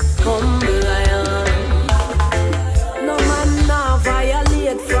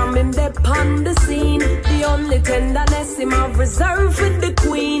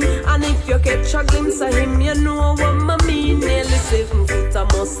 a glimpse of him, you know what I mean. Nearly 7 foot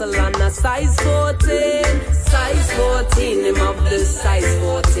of muscle and a size 14. Size 14, him of the size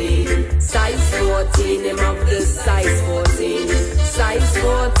 14. Size 14, him of the size 14. Size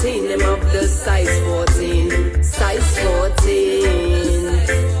 14, him of the size 14. Size 14.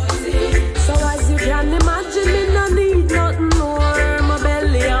 So as you can imagine, me no need nothing more. My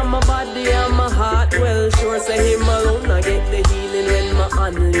belly and my body and my heart, well sure. Say him alone, I get the healing when I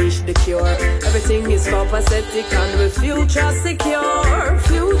unleash the cure. Everything is copacetic and with future secure.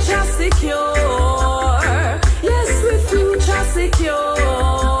 Future secure. Yes, with future secure.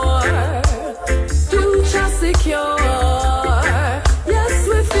 Future secure. Yes,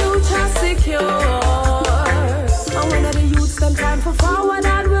 with future secure. And when the youths them time for forward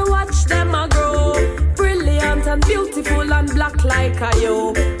and we watch them a grow. Brilliant and beautiful and black like a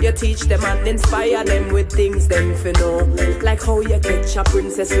yo. You teach them and inspire them with things them fi know. Like how you catch a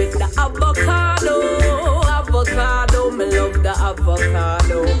princess with the avocado. Avocado, me love the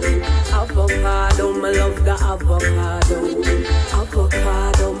avocado. Avocado, me love the avocado.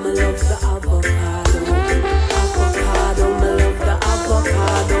 Avocado, me love the avocado. Avocado, me love the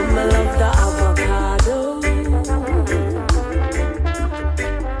avocado. Me love the avocado.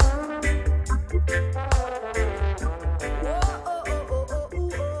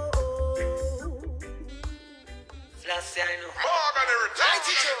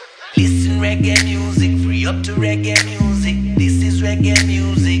 Listen reggae music, free up to reggae music. This is reggae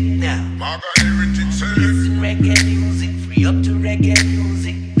music now. Listen reggae music, free up to reggae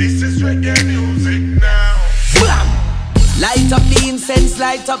music. This is reggae music now. Light up the incense,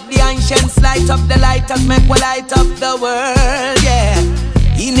 light up the ancients, light up the lighters, make we light up the world, yeah.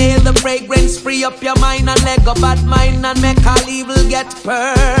 Inhale the fragrance, free up your mind and let go bad mind and make all evil get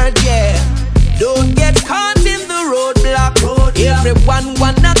purged, yeah. Don't get caught in the roadblock. Everyone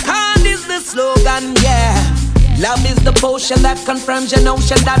wanna card is the slogan, yeah. Love is the potion that confirms your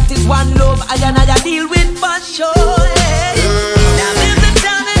notion that is one love. I deal with for sure, yeah. Now is the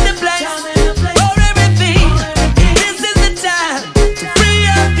time and the place for everything. This is the time to free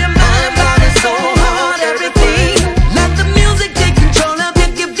up your mind, body, soul, heart, everything. Let the music take control of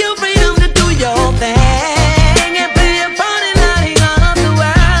you, give you freedom to do your thing. And play a party lighting up the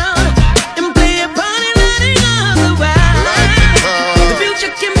world. And play a party lighting up the world. The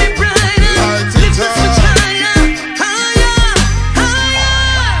future can be brighter. Lift the switch higher, higher, higher.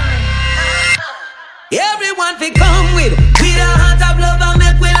 Everyone fi come with a heart of love and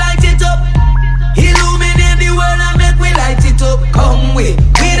make we light it up. Illuminate the world and make we light it up. Come with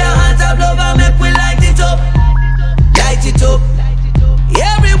a heart of love and make we light it up. Light it up.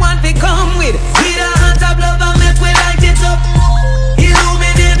 Everyone fi come with a heart of love and make we light it up.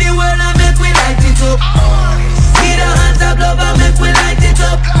 Illuminate the world and make we light it up. With a heart of love and make we light it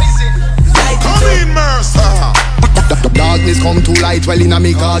up. Light it up. Come in, Mercer. Darkness come to light, well in a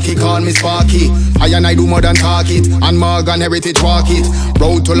me khaki, call me Sparky. I and I do more than talk it, and Morgan heritage walk it.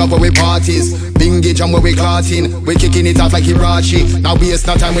 Road to love where we parties, Bingage and where we clotting. We kicking it off like Hirachi, now waste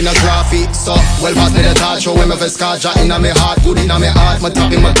no time with no graphic. So, well pass me the touch, show me for scotch. In a me heart, good in a me heart. My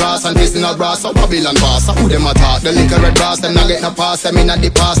top in my glass and piss in a grass. So Babylon boss, who them attack? The liquor red brass, them not get no pass. Them in at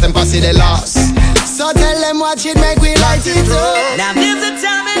the past, them pass it the last. So tell them watch it, make we light it up. Now there's the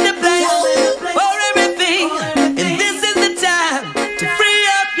time and the place for everything. And this is the time to free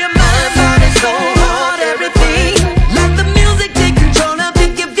up your mind, body, soul, heart, everything. Let the music take control of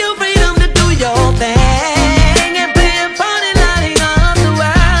you, give you freedom to do your thing. And play a party lighting up the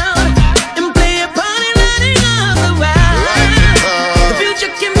world. And play a party lighting up the world. The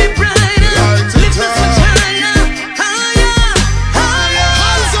future can be brighter. Lift the switch higher, higher,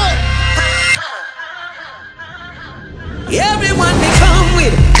 higher. Everyone may come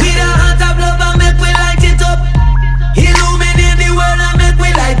with a heart of love.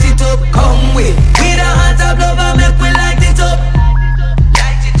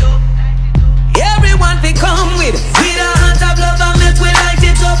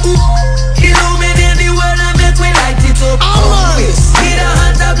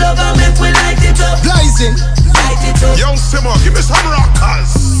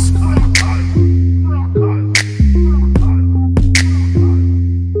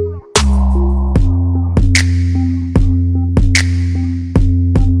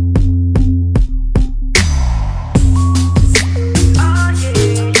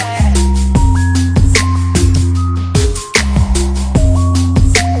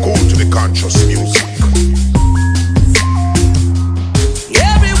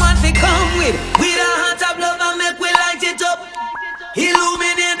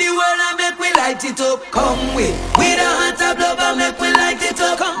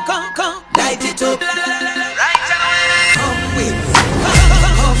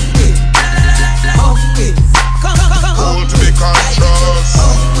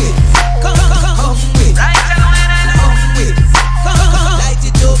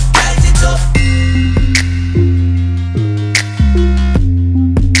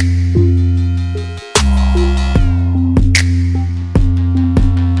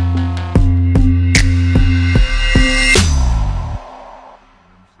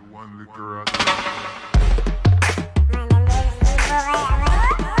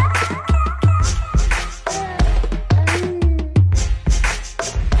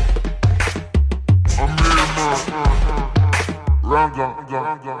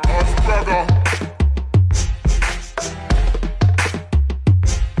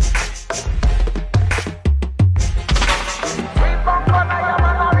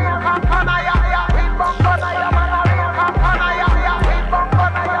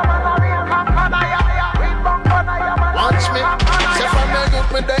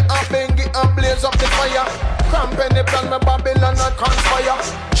 blaze up the fire. Cramp any plan, my Babylon and conspire.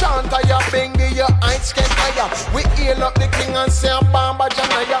 Chant ya, bingy, your eyes get higher. We heal up the king and say a Bamba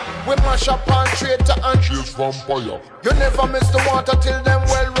Janaya. We mash up on traitor and chase vampire. You never miss the water till them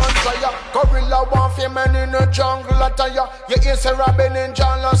well run fire. Gorilla warfare man in a jungle attire. You hear say Robin in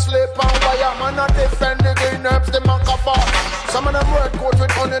John and sleep on wire. Man a defend the green herbs, the macafa. Some of them work out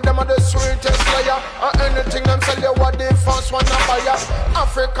with honey, them are the sweetest layer. Or anything them sell you what they first one to buy.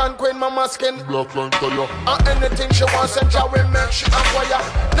 African queen mama skin black and fire. Or anything she wants and she will make she acquire.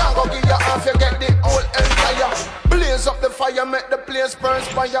 Now go give you half, you get the whole entire. Blaze up the fire, make the place burn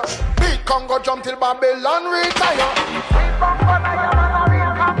fire. Big Congo jump till Babylon retire.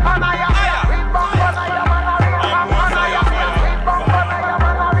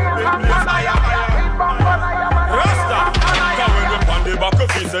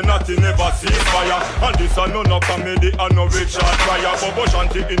 Say nothing never cease fire. And this a no comedy and no Richard Pryor. Bobo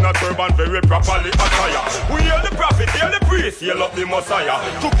Shanti in a turban very properly attire. We hear the prophet, hear the priest, hear up the Messiah.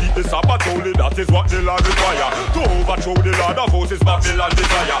 To keep the Sabbath holy, that is what the Lord require. To overthrow the Lord of hosts is Babylon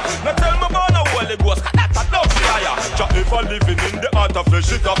desire. Now tell me about the Holy Ghost, that's a love the higher. Just if I'm living in the heart of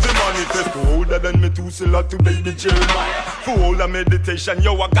flesh, it have to manifest. To older than me to sell to baby Jeremiah. For all the meditation,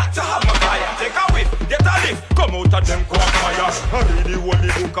 yo, I got to have my fire. Take a whiff, get a lift, come out of them quagmire. I read the Holy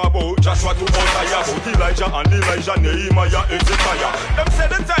book about Joshua to Hosea, about Elijah and Elijah, Nehemiah, Ezekiah. Them say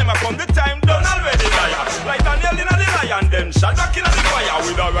the time I come, the time done already liar. Like Daniel in the lion, then Shadrach in the fire.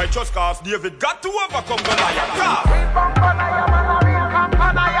 With a righteous cause, David got to overcome Goliath.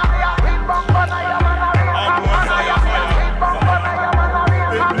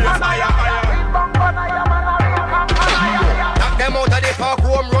 Knock them out of the park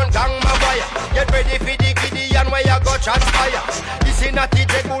room, run down my wire. Get ready for the Gideon where you go transpire. This is not the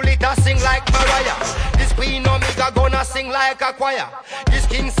J Bullet, sing like Mariah. This Queen Omega gonna sing like a choir. This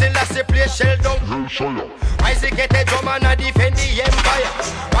King Selassie play shell down. Isaac get a drum and defend the empire.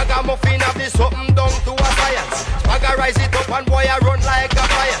 Ragamuffin have this something down to a science. Swagger rise it up and boy I run like a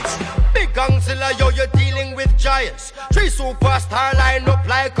giant. Big Gangzilla, yo, you're dealing with giants. 3 superstar line up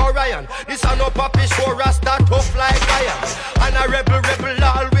like Orion. This a no puppy show, Rasta tough like lion. And a rebel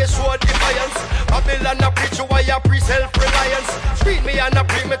always show defiance. Babylon a preach why you pre-self-reliance. Street me and a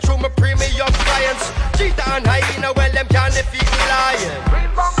premature, my premium clients. Cheetah and hyena, well them can't defeat the lion.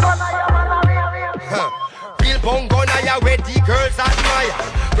 Real bongo na ya where the girls admire.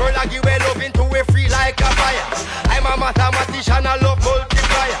 Girl I give a love into a free like a fire. I'm a mathematician, I love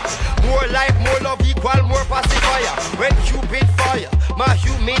multiplier. More life, more love equal, more pacifier. When Cupid fire, my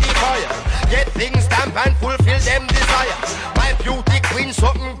humidifier. Get things stamped and fulfill them desire. My beauty queen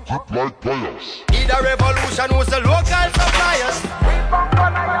something like players. Need a revolution who's the local suppliers.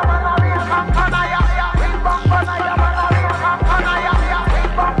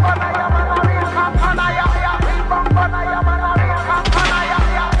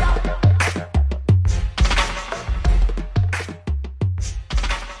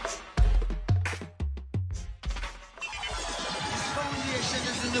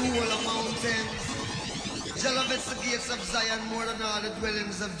 The gates of Zion more than all the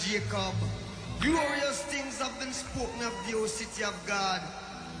dwellings of Jacob. Glorious things have been spoken of the old city of God.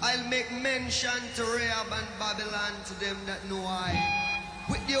 I'll make mention to Rahab and Babylon to them that know I.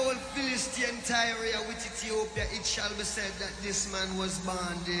 With the old Philistine Tyre, with Ethiopia, it shall be said that this man was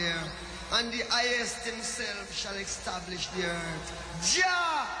born there. And the highest himself shall establish the earth.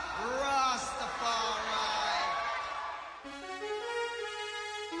 Jah Rastafari.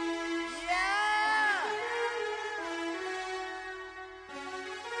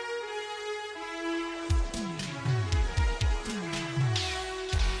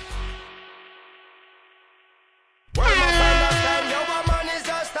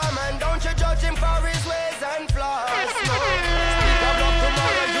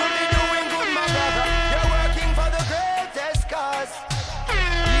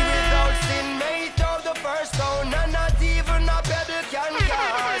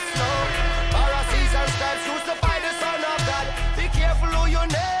 Be careful who you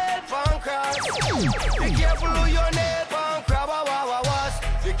nail pan crab,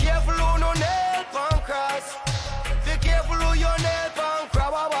 Be careful who no nail pan cross. Be careful who you nail pan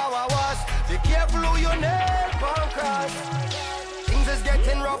crab, Be careful who you nail pan cross. Things is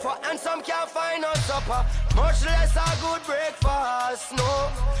getting rougher and some can't find no supper. Much less a good breakfast, no.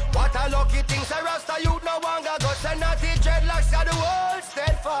 What a lucky thing, say Rasta youth no longer got send not the dreadlocks got the world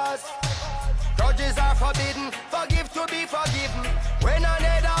steadfast. Grudges are forbidden, forgive to be forgiven. When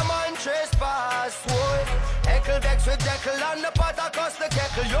another man trespass, boy. Heckle vex with deckle and the pot across the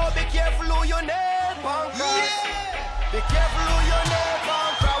kettle. Yo, be careful who you nail, punk. Be careful who you nail,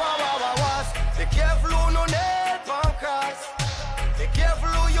 punk.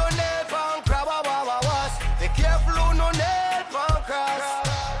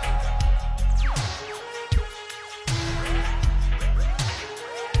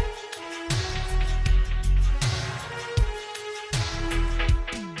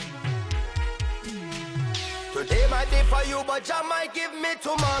 for you, but Jah might give me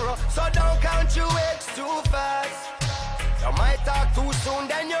tomorrow. So don't count your eggs too fast. You might talk too soon,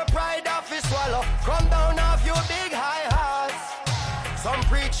 then your pride off is swallow. Come down off your big high horse. Some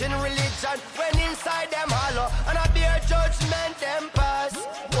preaching religion when inside them hollow, and I bear judgment them pass.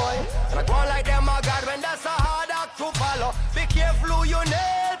 Boy, and I go like them a God when that's a hard act to follow. Be careful who you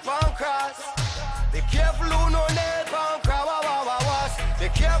nail pon cross. Be careful who no nail pon cross. Be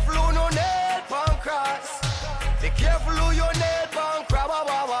careful who no nail pon cross. Be careful who you nail pon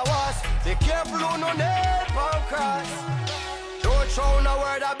cross. Be careful who no nail pon cross. Don't throw no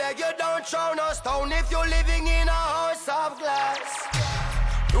word, I beg you, don't throw no stone if you're living in a house of glass.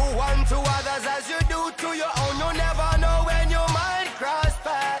 Do unto others as you do to your own. You never know when you might cross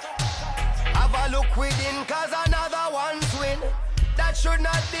path. Have a look within, cause another one's win. That should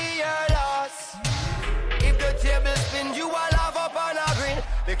not be your loss. If the table spins, you will have up on a grin.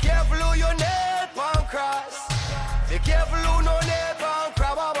 Be careful who you nail pon cross. Be careful who no nail pon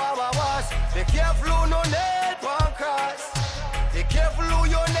cross. Be careful who no nail pon cross. Be careful who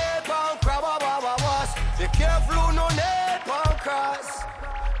you nail pon cross. Be careful who no nail pon cross.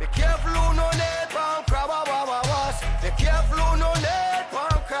 Be careful who no nail pon cross. Be careful who no nail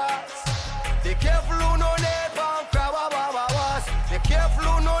pon cross. Be careful who no nail pon cross. Be careful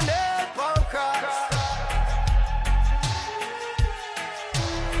who no nail pon cross.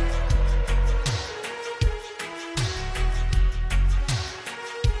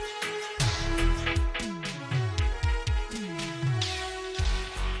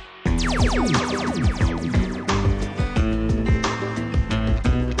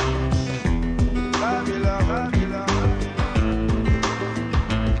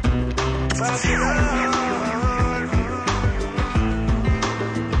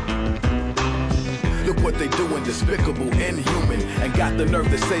 Look what they doing, despicable, inhuman, and got the nerve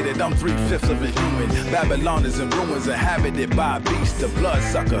to say that I'm 3/5 of a human. Babylon is in ruins, inhabited by a beast, a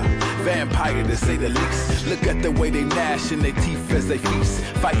bloodsucker, vampire to say the least. Look at the way they gnash in their teeth as they feast,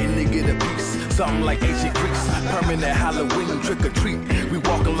 fighting to get a piece, something like ancient Greeks. Permanent Halloween trick or treat. We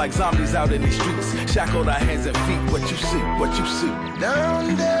walking like zombies out in these streets, shackled our hands and feet. What you see? What you see?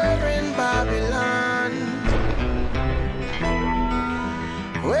 Down there in Babylon,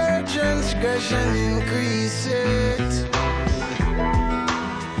 where transgression increases,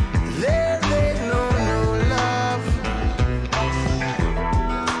 there they know no love.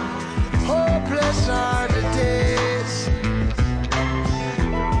 Hopeless are the days.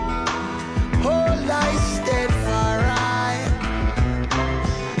 Hold thy stead far high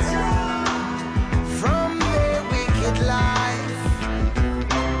from their wicked life.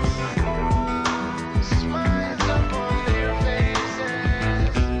 Smiles upon their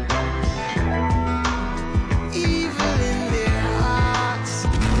faces, evil in their hearts.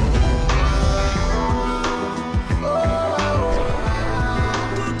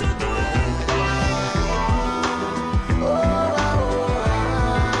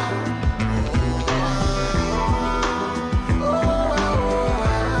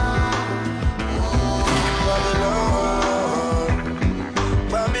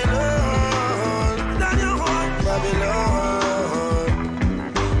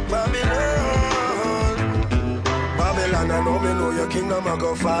 Kingdom I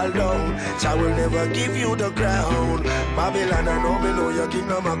go fall down. Jah will never give you the crown. Babylon, I know me know your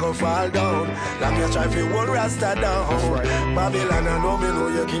kingdom I go fall down. Long you try fi hold Rasta down. Babylon, I know me know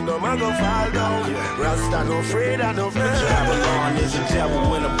your kingdom I go fall down. Rasta no afraid and no fear. Babylon is a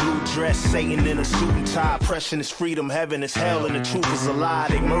devil in a blue dress, Satan in a suit and tie. Oppression is freedom, heaven is hell, and the truth is a lie.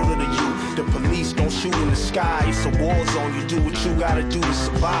 They murder the youth. The police don't shoot in the sky. It's a war zone. You do what you gotta do to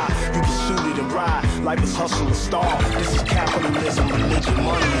survive. You get suited and ride. Life is hustle and starve. This is capitalism. Religion,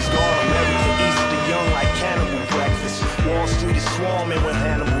 money is gone. America eats the young like cannibal breakfast. Wall Street is swarming with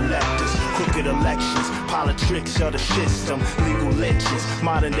Hannibal Lecters. Crooked elections, politics of the system, legal lynchings,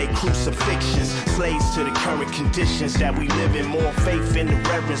 modern day crucifixions, slaves to the current conditions that we live in. More faith in the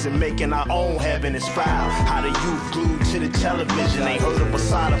reverence and making our own heaven is foul. How the youth glued to the television, they heard of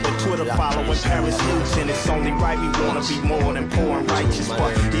Asada but Twitter following Paris Hilton. It's only right we wanna be more than poor and righteous,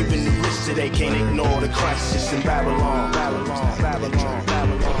 but even the rich today can't ignore the crisis in Babylon. Babylon, Babylon,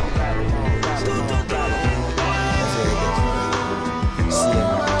 Babylon, Babylon, Babylon, Babylon.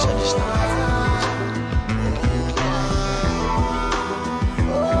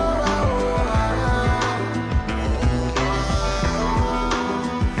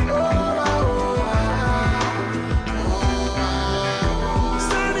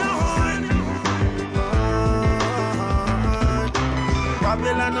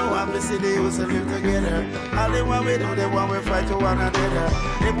 I know I'm missing the youth to live together. All they want we do, they want we fight to one another.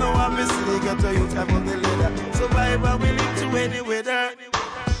 If no one missing the get to youth, I'm on the leader. Survivor we live to any weather.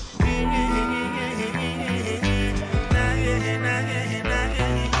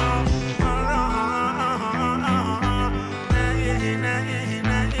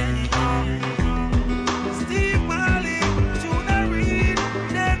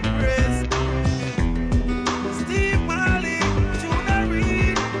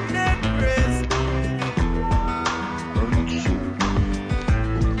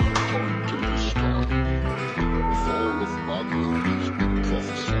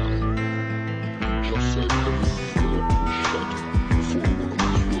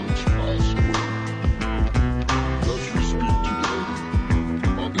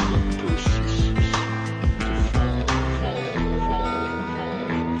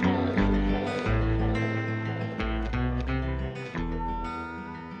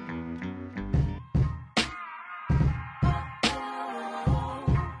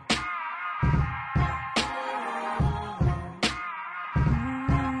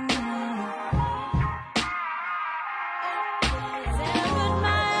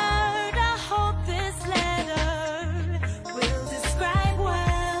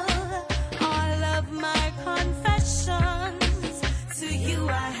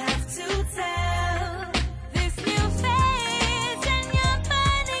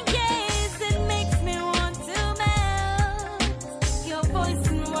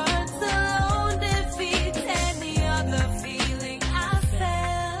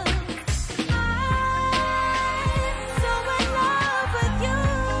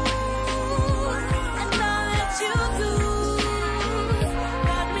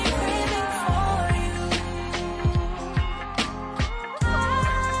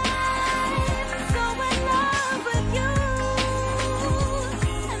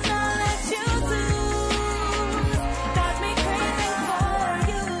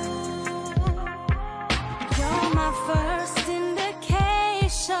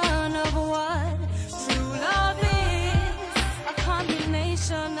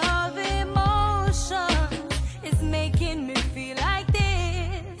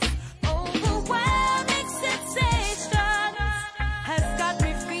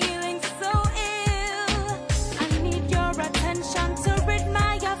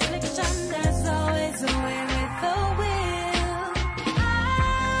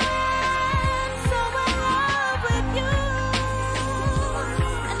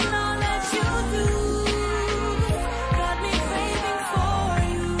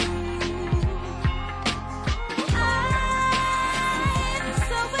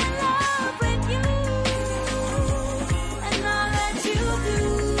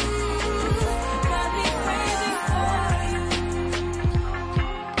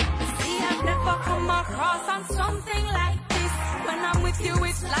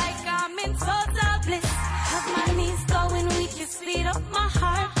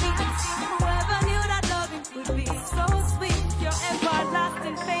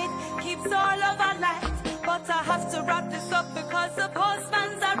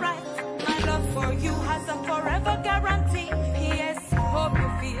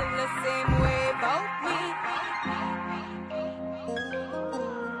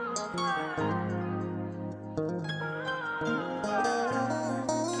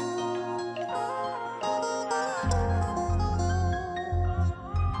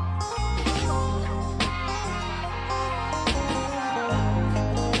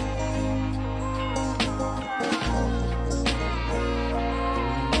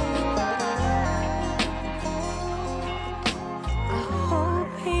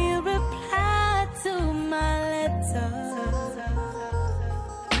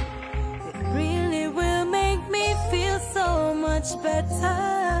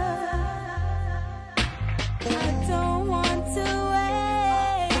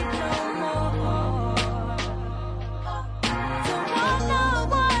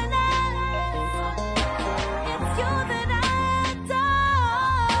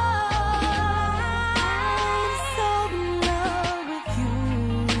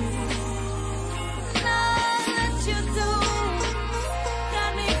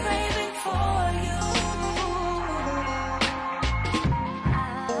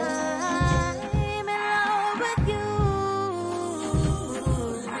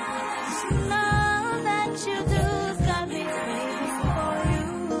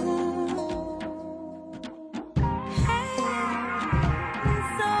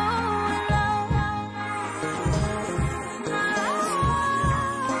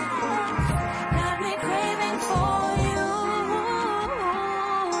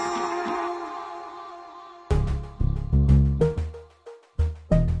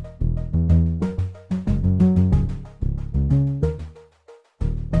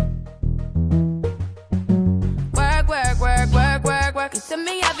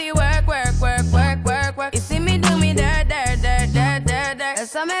 be work. You see me do me dirt.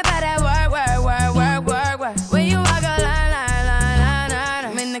 So me better work. When you walk a line.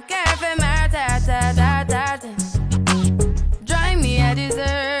 I'm in the cafe, my ta. Drive me a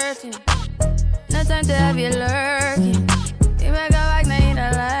deserting. No time to have you lurking. You make a walk, now you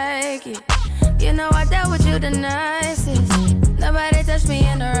don't like it. You know I dealt with you the nicest. Nobody touched me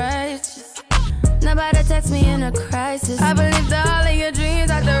in the righteous. Nobody text me in a crisis. I believed all of your dreams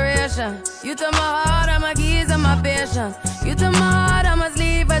are duration. You took my heart, all my keys, and my patience. You took my heart, I must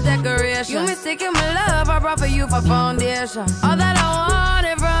leave a decoration. You mistaken my love, I brought for you for foundation. All that I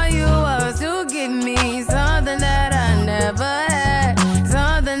wanted from you was to give me something that I never had,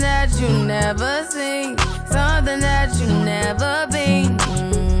 something that you never seen, something that you never been.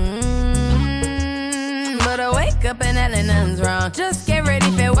 But I wake up and hell nothing's wrong. Just get ready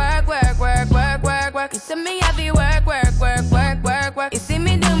for work. You see me happy work. You see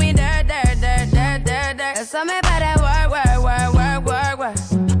me do me dirt. So me better work.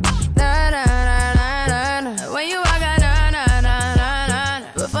 When you walk out,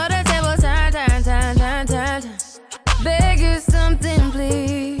 before the table turn. Beg you something,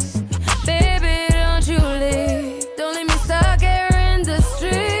 please. Baby, don't you leave. Don't leave me stuck here in the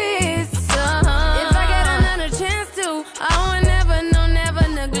streets. If I get another chance to, I would never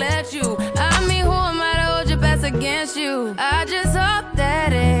neglect you. I mean, who am I to hold your best against you? I just hope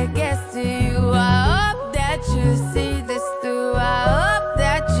that it gets to you. I hope that you see this through. I hope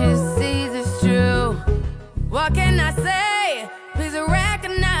that you see this true. What can I say? Please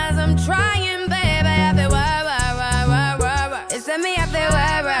recognize I'm trying, baby. I feel work. It's me, I feel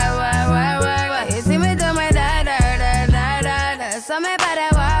work. You see me do my dirt. So me better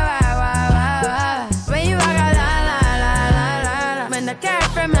work. When you walk out, I'm in the car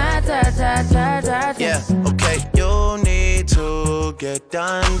from my ta. Yeah, okay, you need to get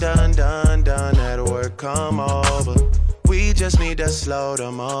done. At work, come over. We just need to slow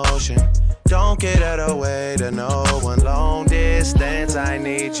the motion. Don't get out of the way to no one. Long distance, I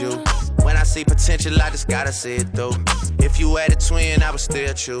need you. When I see potential, I just gotta see it through. If you had a twin, I would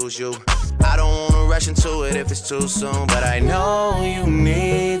still choose you. I don't wanna rush into it if it's too soon, but I know you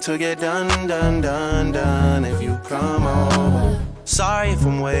need to get done. If you come over. Sorry if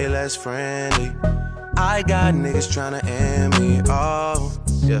I'm way less friendly. I got niggas tryna end me. Oh,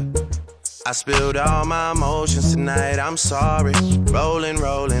 yeah. I spilled all my emotions tonight, I'm sorry. Rolling.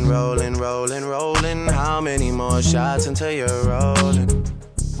 How many more shots until you're rolling?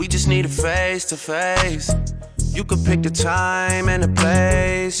 We just need a face to face. You could pick the time and the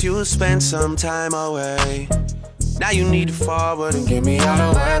place. You'll spend some time away. Now you need to forward and give me all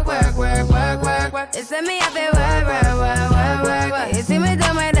the work. It's me, I feel work. You see me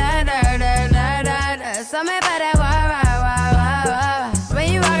do my dirt. So me better work.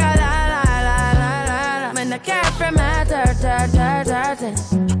 When you walk out, I'm in the car from my dirt. It's a dancehall thing.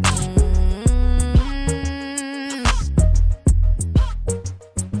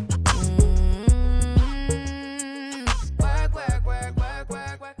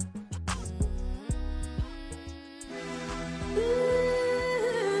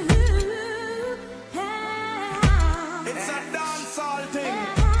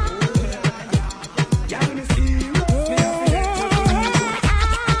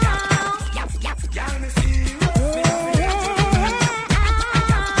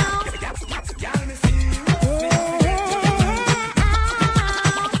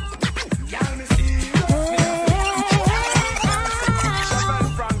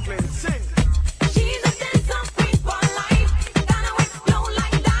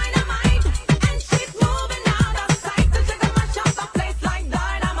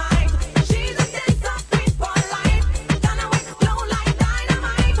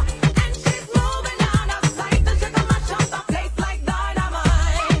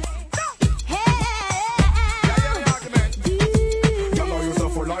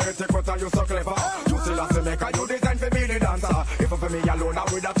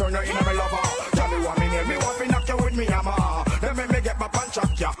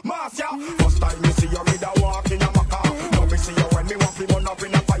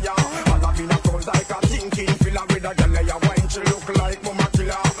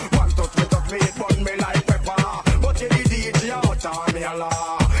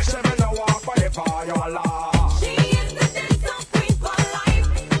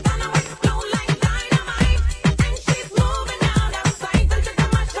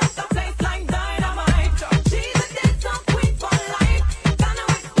 Queen for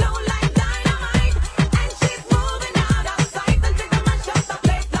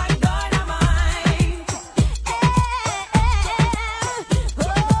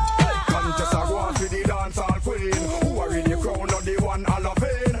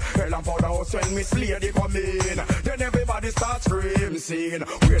for the house when Miss Lady come in. Then everybody starts screaming, sing.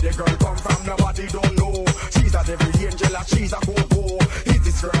 Where the girl come from, nobody don't know. She's a devil angel, and she's a go-go. Is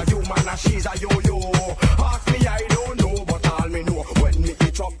this girl a human, and she's a yo-yo? Ask me, I don't know, but all me know. When me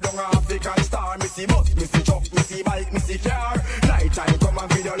eat up down African star, me see bus, me see truck, me see bike, me see car. Night time come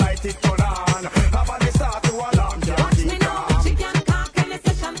and video light it turn on. About the start to alarm, can't keep calm. She can conk in the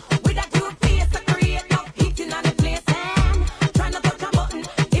session with a cute face to create no heating on the place. And try not touch a button.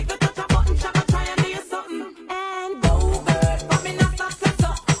 If you touch a button, shall I try and do you something? And go bird, for me not success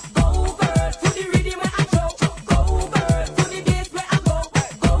up. Go bird, to the rhythm where I show. Go bird, to the bass where I go.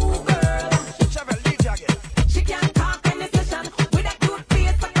 Go girl. She can conk in the session with a cute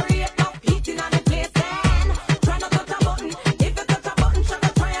face to create no heating on the place. And try not touch a button. If you touch a button, shall I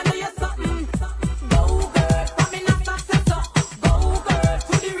try and do you something? Go bird, for me not success up. Go bird,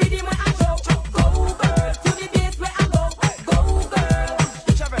 to the rhythm where I show. Go bird, to the bass where I go. Go girl.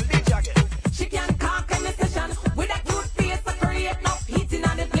 She can conk in the session with a cute face to create no heating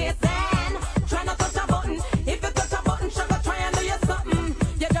on the place. And try not touch a button. If you touch a button, shall I try and do you something?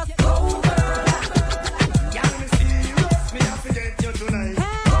 You just go girl. Y'all me serious, me have to get you tonight.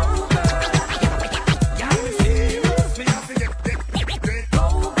 Go girl. Y'all me serious, me have to get Go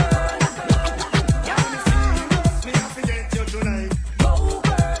girl. Y'all me serious, me have to get you tonight. Go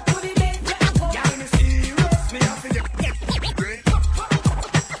girl, to the bass where I go. Y'all me serious, me have to get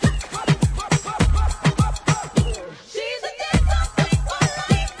She's a dancer, quick for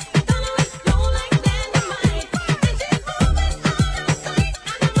life. Gonna be slow like dynamite. And she's moving out of sight.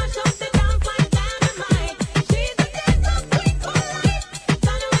 And I mash up the dance like dynamite. She's a dancer, quick for life.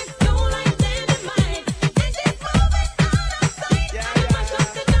 Gonna be slow like dynamite. And she's moving out of sight. And I mash up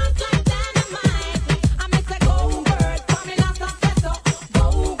the dance like dynamite. I make her go bird, for me not success up. Go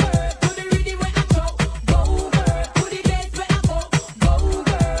bird, to the rhythm where I show. Go bird, to the bass where I go. Go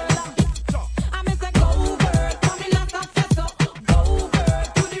girl. I make her go bird, for me not success up. Go bird,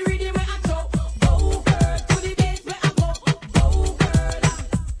 to the rhythm where I show. Go bird, to the bass where I go. Go girl.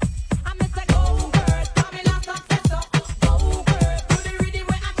 I make her go bird, for me not success up. Go bird, to the rhythm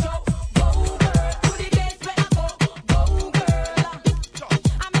where I show. Go bird, to the bass where I go. Go girl.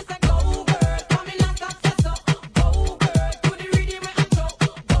 I make her go bird, for me not success up. Go bird, to the rhythm where I show.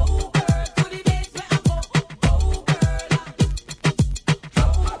 Go bird, to the bass where I go.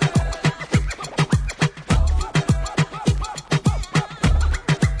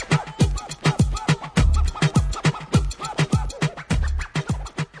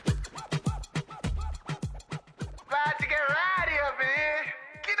 About to get rowdy up in here.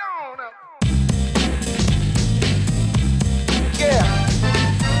 Get on up. Yeah.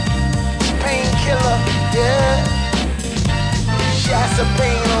 Painkiller, yeah. Shots of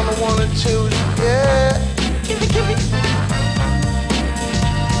pain on the 1 and 2s, yeah. Give it.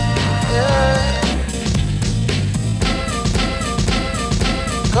 Yeah.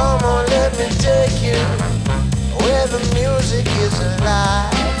 Come on, let me take you where the music is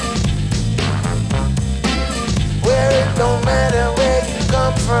alive. Where it don't matter where you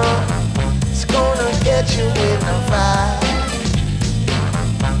come from, it's gonna get you in the vibe.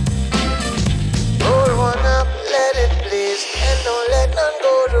 Roll one up, let it blaze, and don't let none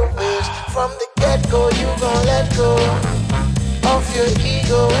go to waste. From the get-go, you gon' let go of your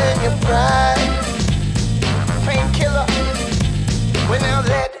ego and your pride. Painkiller, well now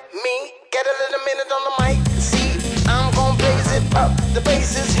let me get a little minute on the mic. See, I'm gon' blaze it up. The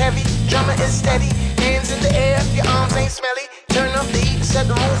bass is heavy, drummer is steady. Hands in the air, your arms ain't smelly. Turn up the heat and set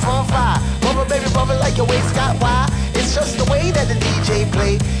the roof on fire. Bubble baby, bubble like your waist got wide. It's just the way that the DJ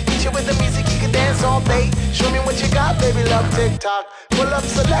play. Hit you with the music, you can dance all day. Show me what you got, baby, love TikTok. Pull up,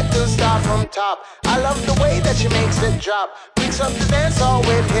 select and start from top. I love the way that you makes it drop. Mix up the dance all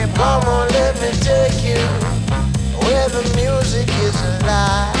with hip hop. Come on, let me take you where the music is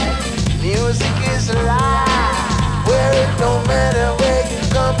alive. Music is alive. Where it don't matter where you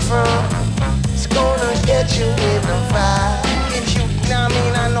come from, it's gonna get you in the vibe. Get you, now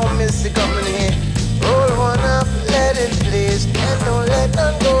I know Mr. coming here. Roll one up, let it blaze, and don't let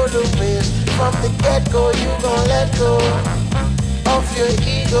none go to waste. From the get-go, you gon' let go of your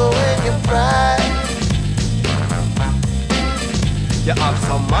ego and your pride. You have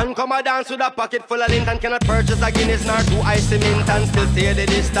some man come a dance with a pocket full of lint and cannot purchase a Guinness nor 2 icy mint and still stay the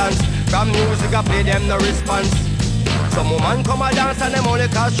distance. From music I play them no response. Some woman come a dance and them only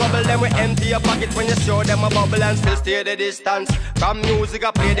cause trouble. Them we empty your pocket when you show them a bubble and still stay the distance. From music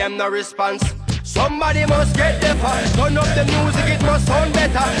I play them no response. Somebody must get the fun. Turn up the music, it must sound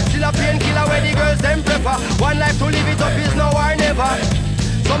better. Still a painkiller where the girls them prefer. One life to live it up is now or never.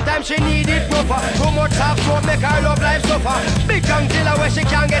 Sometimes time she need it rougher. Too much soft soap make her love life suffer. Big tongue killer where she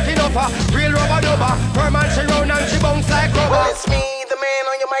can't get enough of. Real rubber dubber. Her man she round and she bounce like rubber. Well, it's me, the man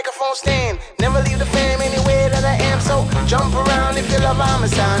on your microphone stand. Never leave the fam anywhere that I am. So jump around if you love my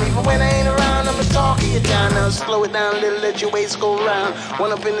sound. Even when I ain't around, I'ma talk of your town. Now slow it down a little, let your waist go round.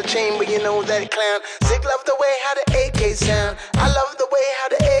 One up in the chamber, you know that clown. Sick love the way how the AK sound. I love the way how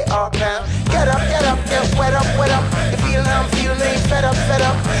the AR pound. Get up, get wet up, wet up. You feeling how I'm feeling, ain't fed up, fed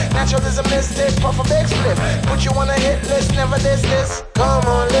up. Natural is a mistake, puff a big split. Put you on a hit list, never this. Come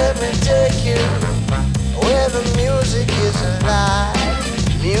on, let me take you where the music is alive.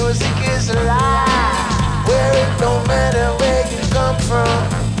 Music is alive. Where it don't matter where you come from,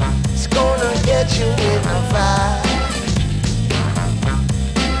 it's gonna get you in the vibe.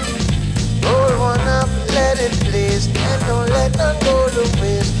 Roll one up, let it blaze, and don't let none go to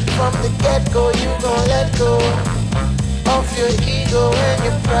waste. From the get-go, you gon' let go of your ego and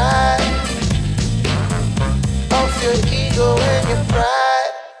your pride. Of your ego and your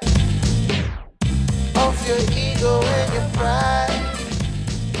pride. Of your ego and your pride.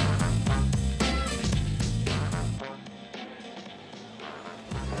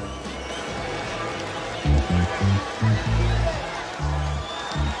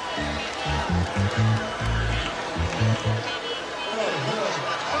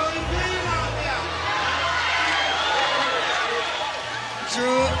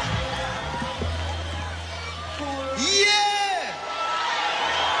 True. Yeah!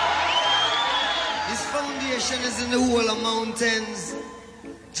 His foundation is in the whole of mountains.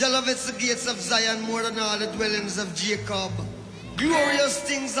 Jah loveth the gates of Zion more than all the dwellings of Jacob. Glorious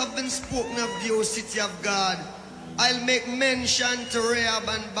things have been spoken of the O city of God. I'll make mention to Rahab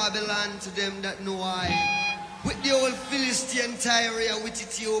and Babylon to them that know I. With the old Philistine Tyre, with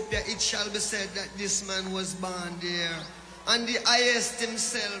Ethiopia, it shall be said that this man was born there. And the highest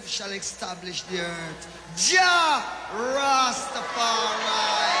himself shall establish the earth. Jah Rastafari.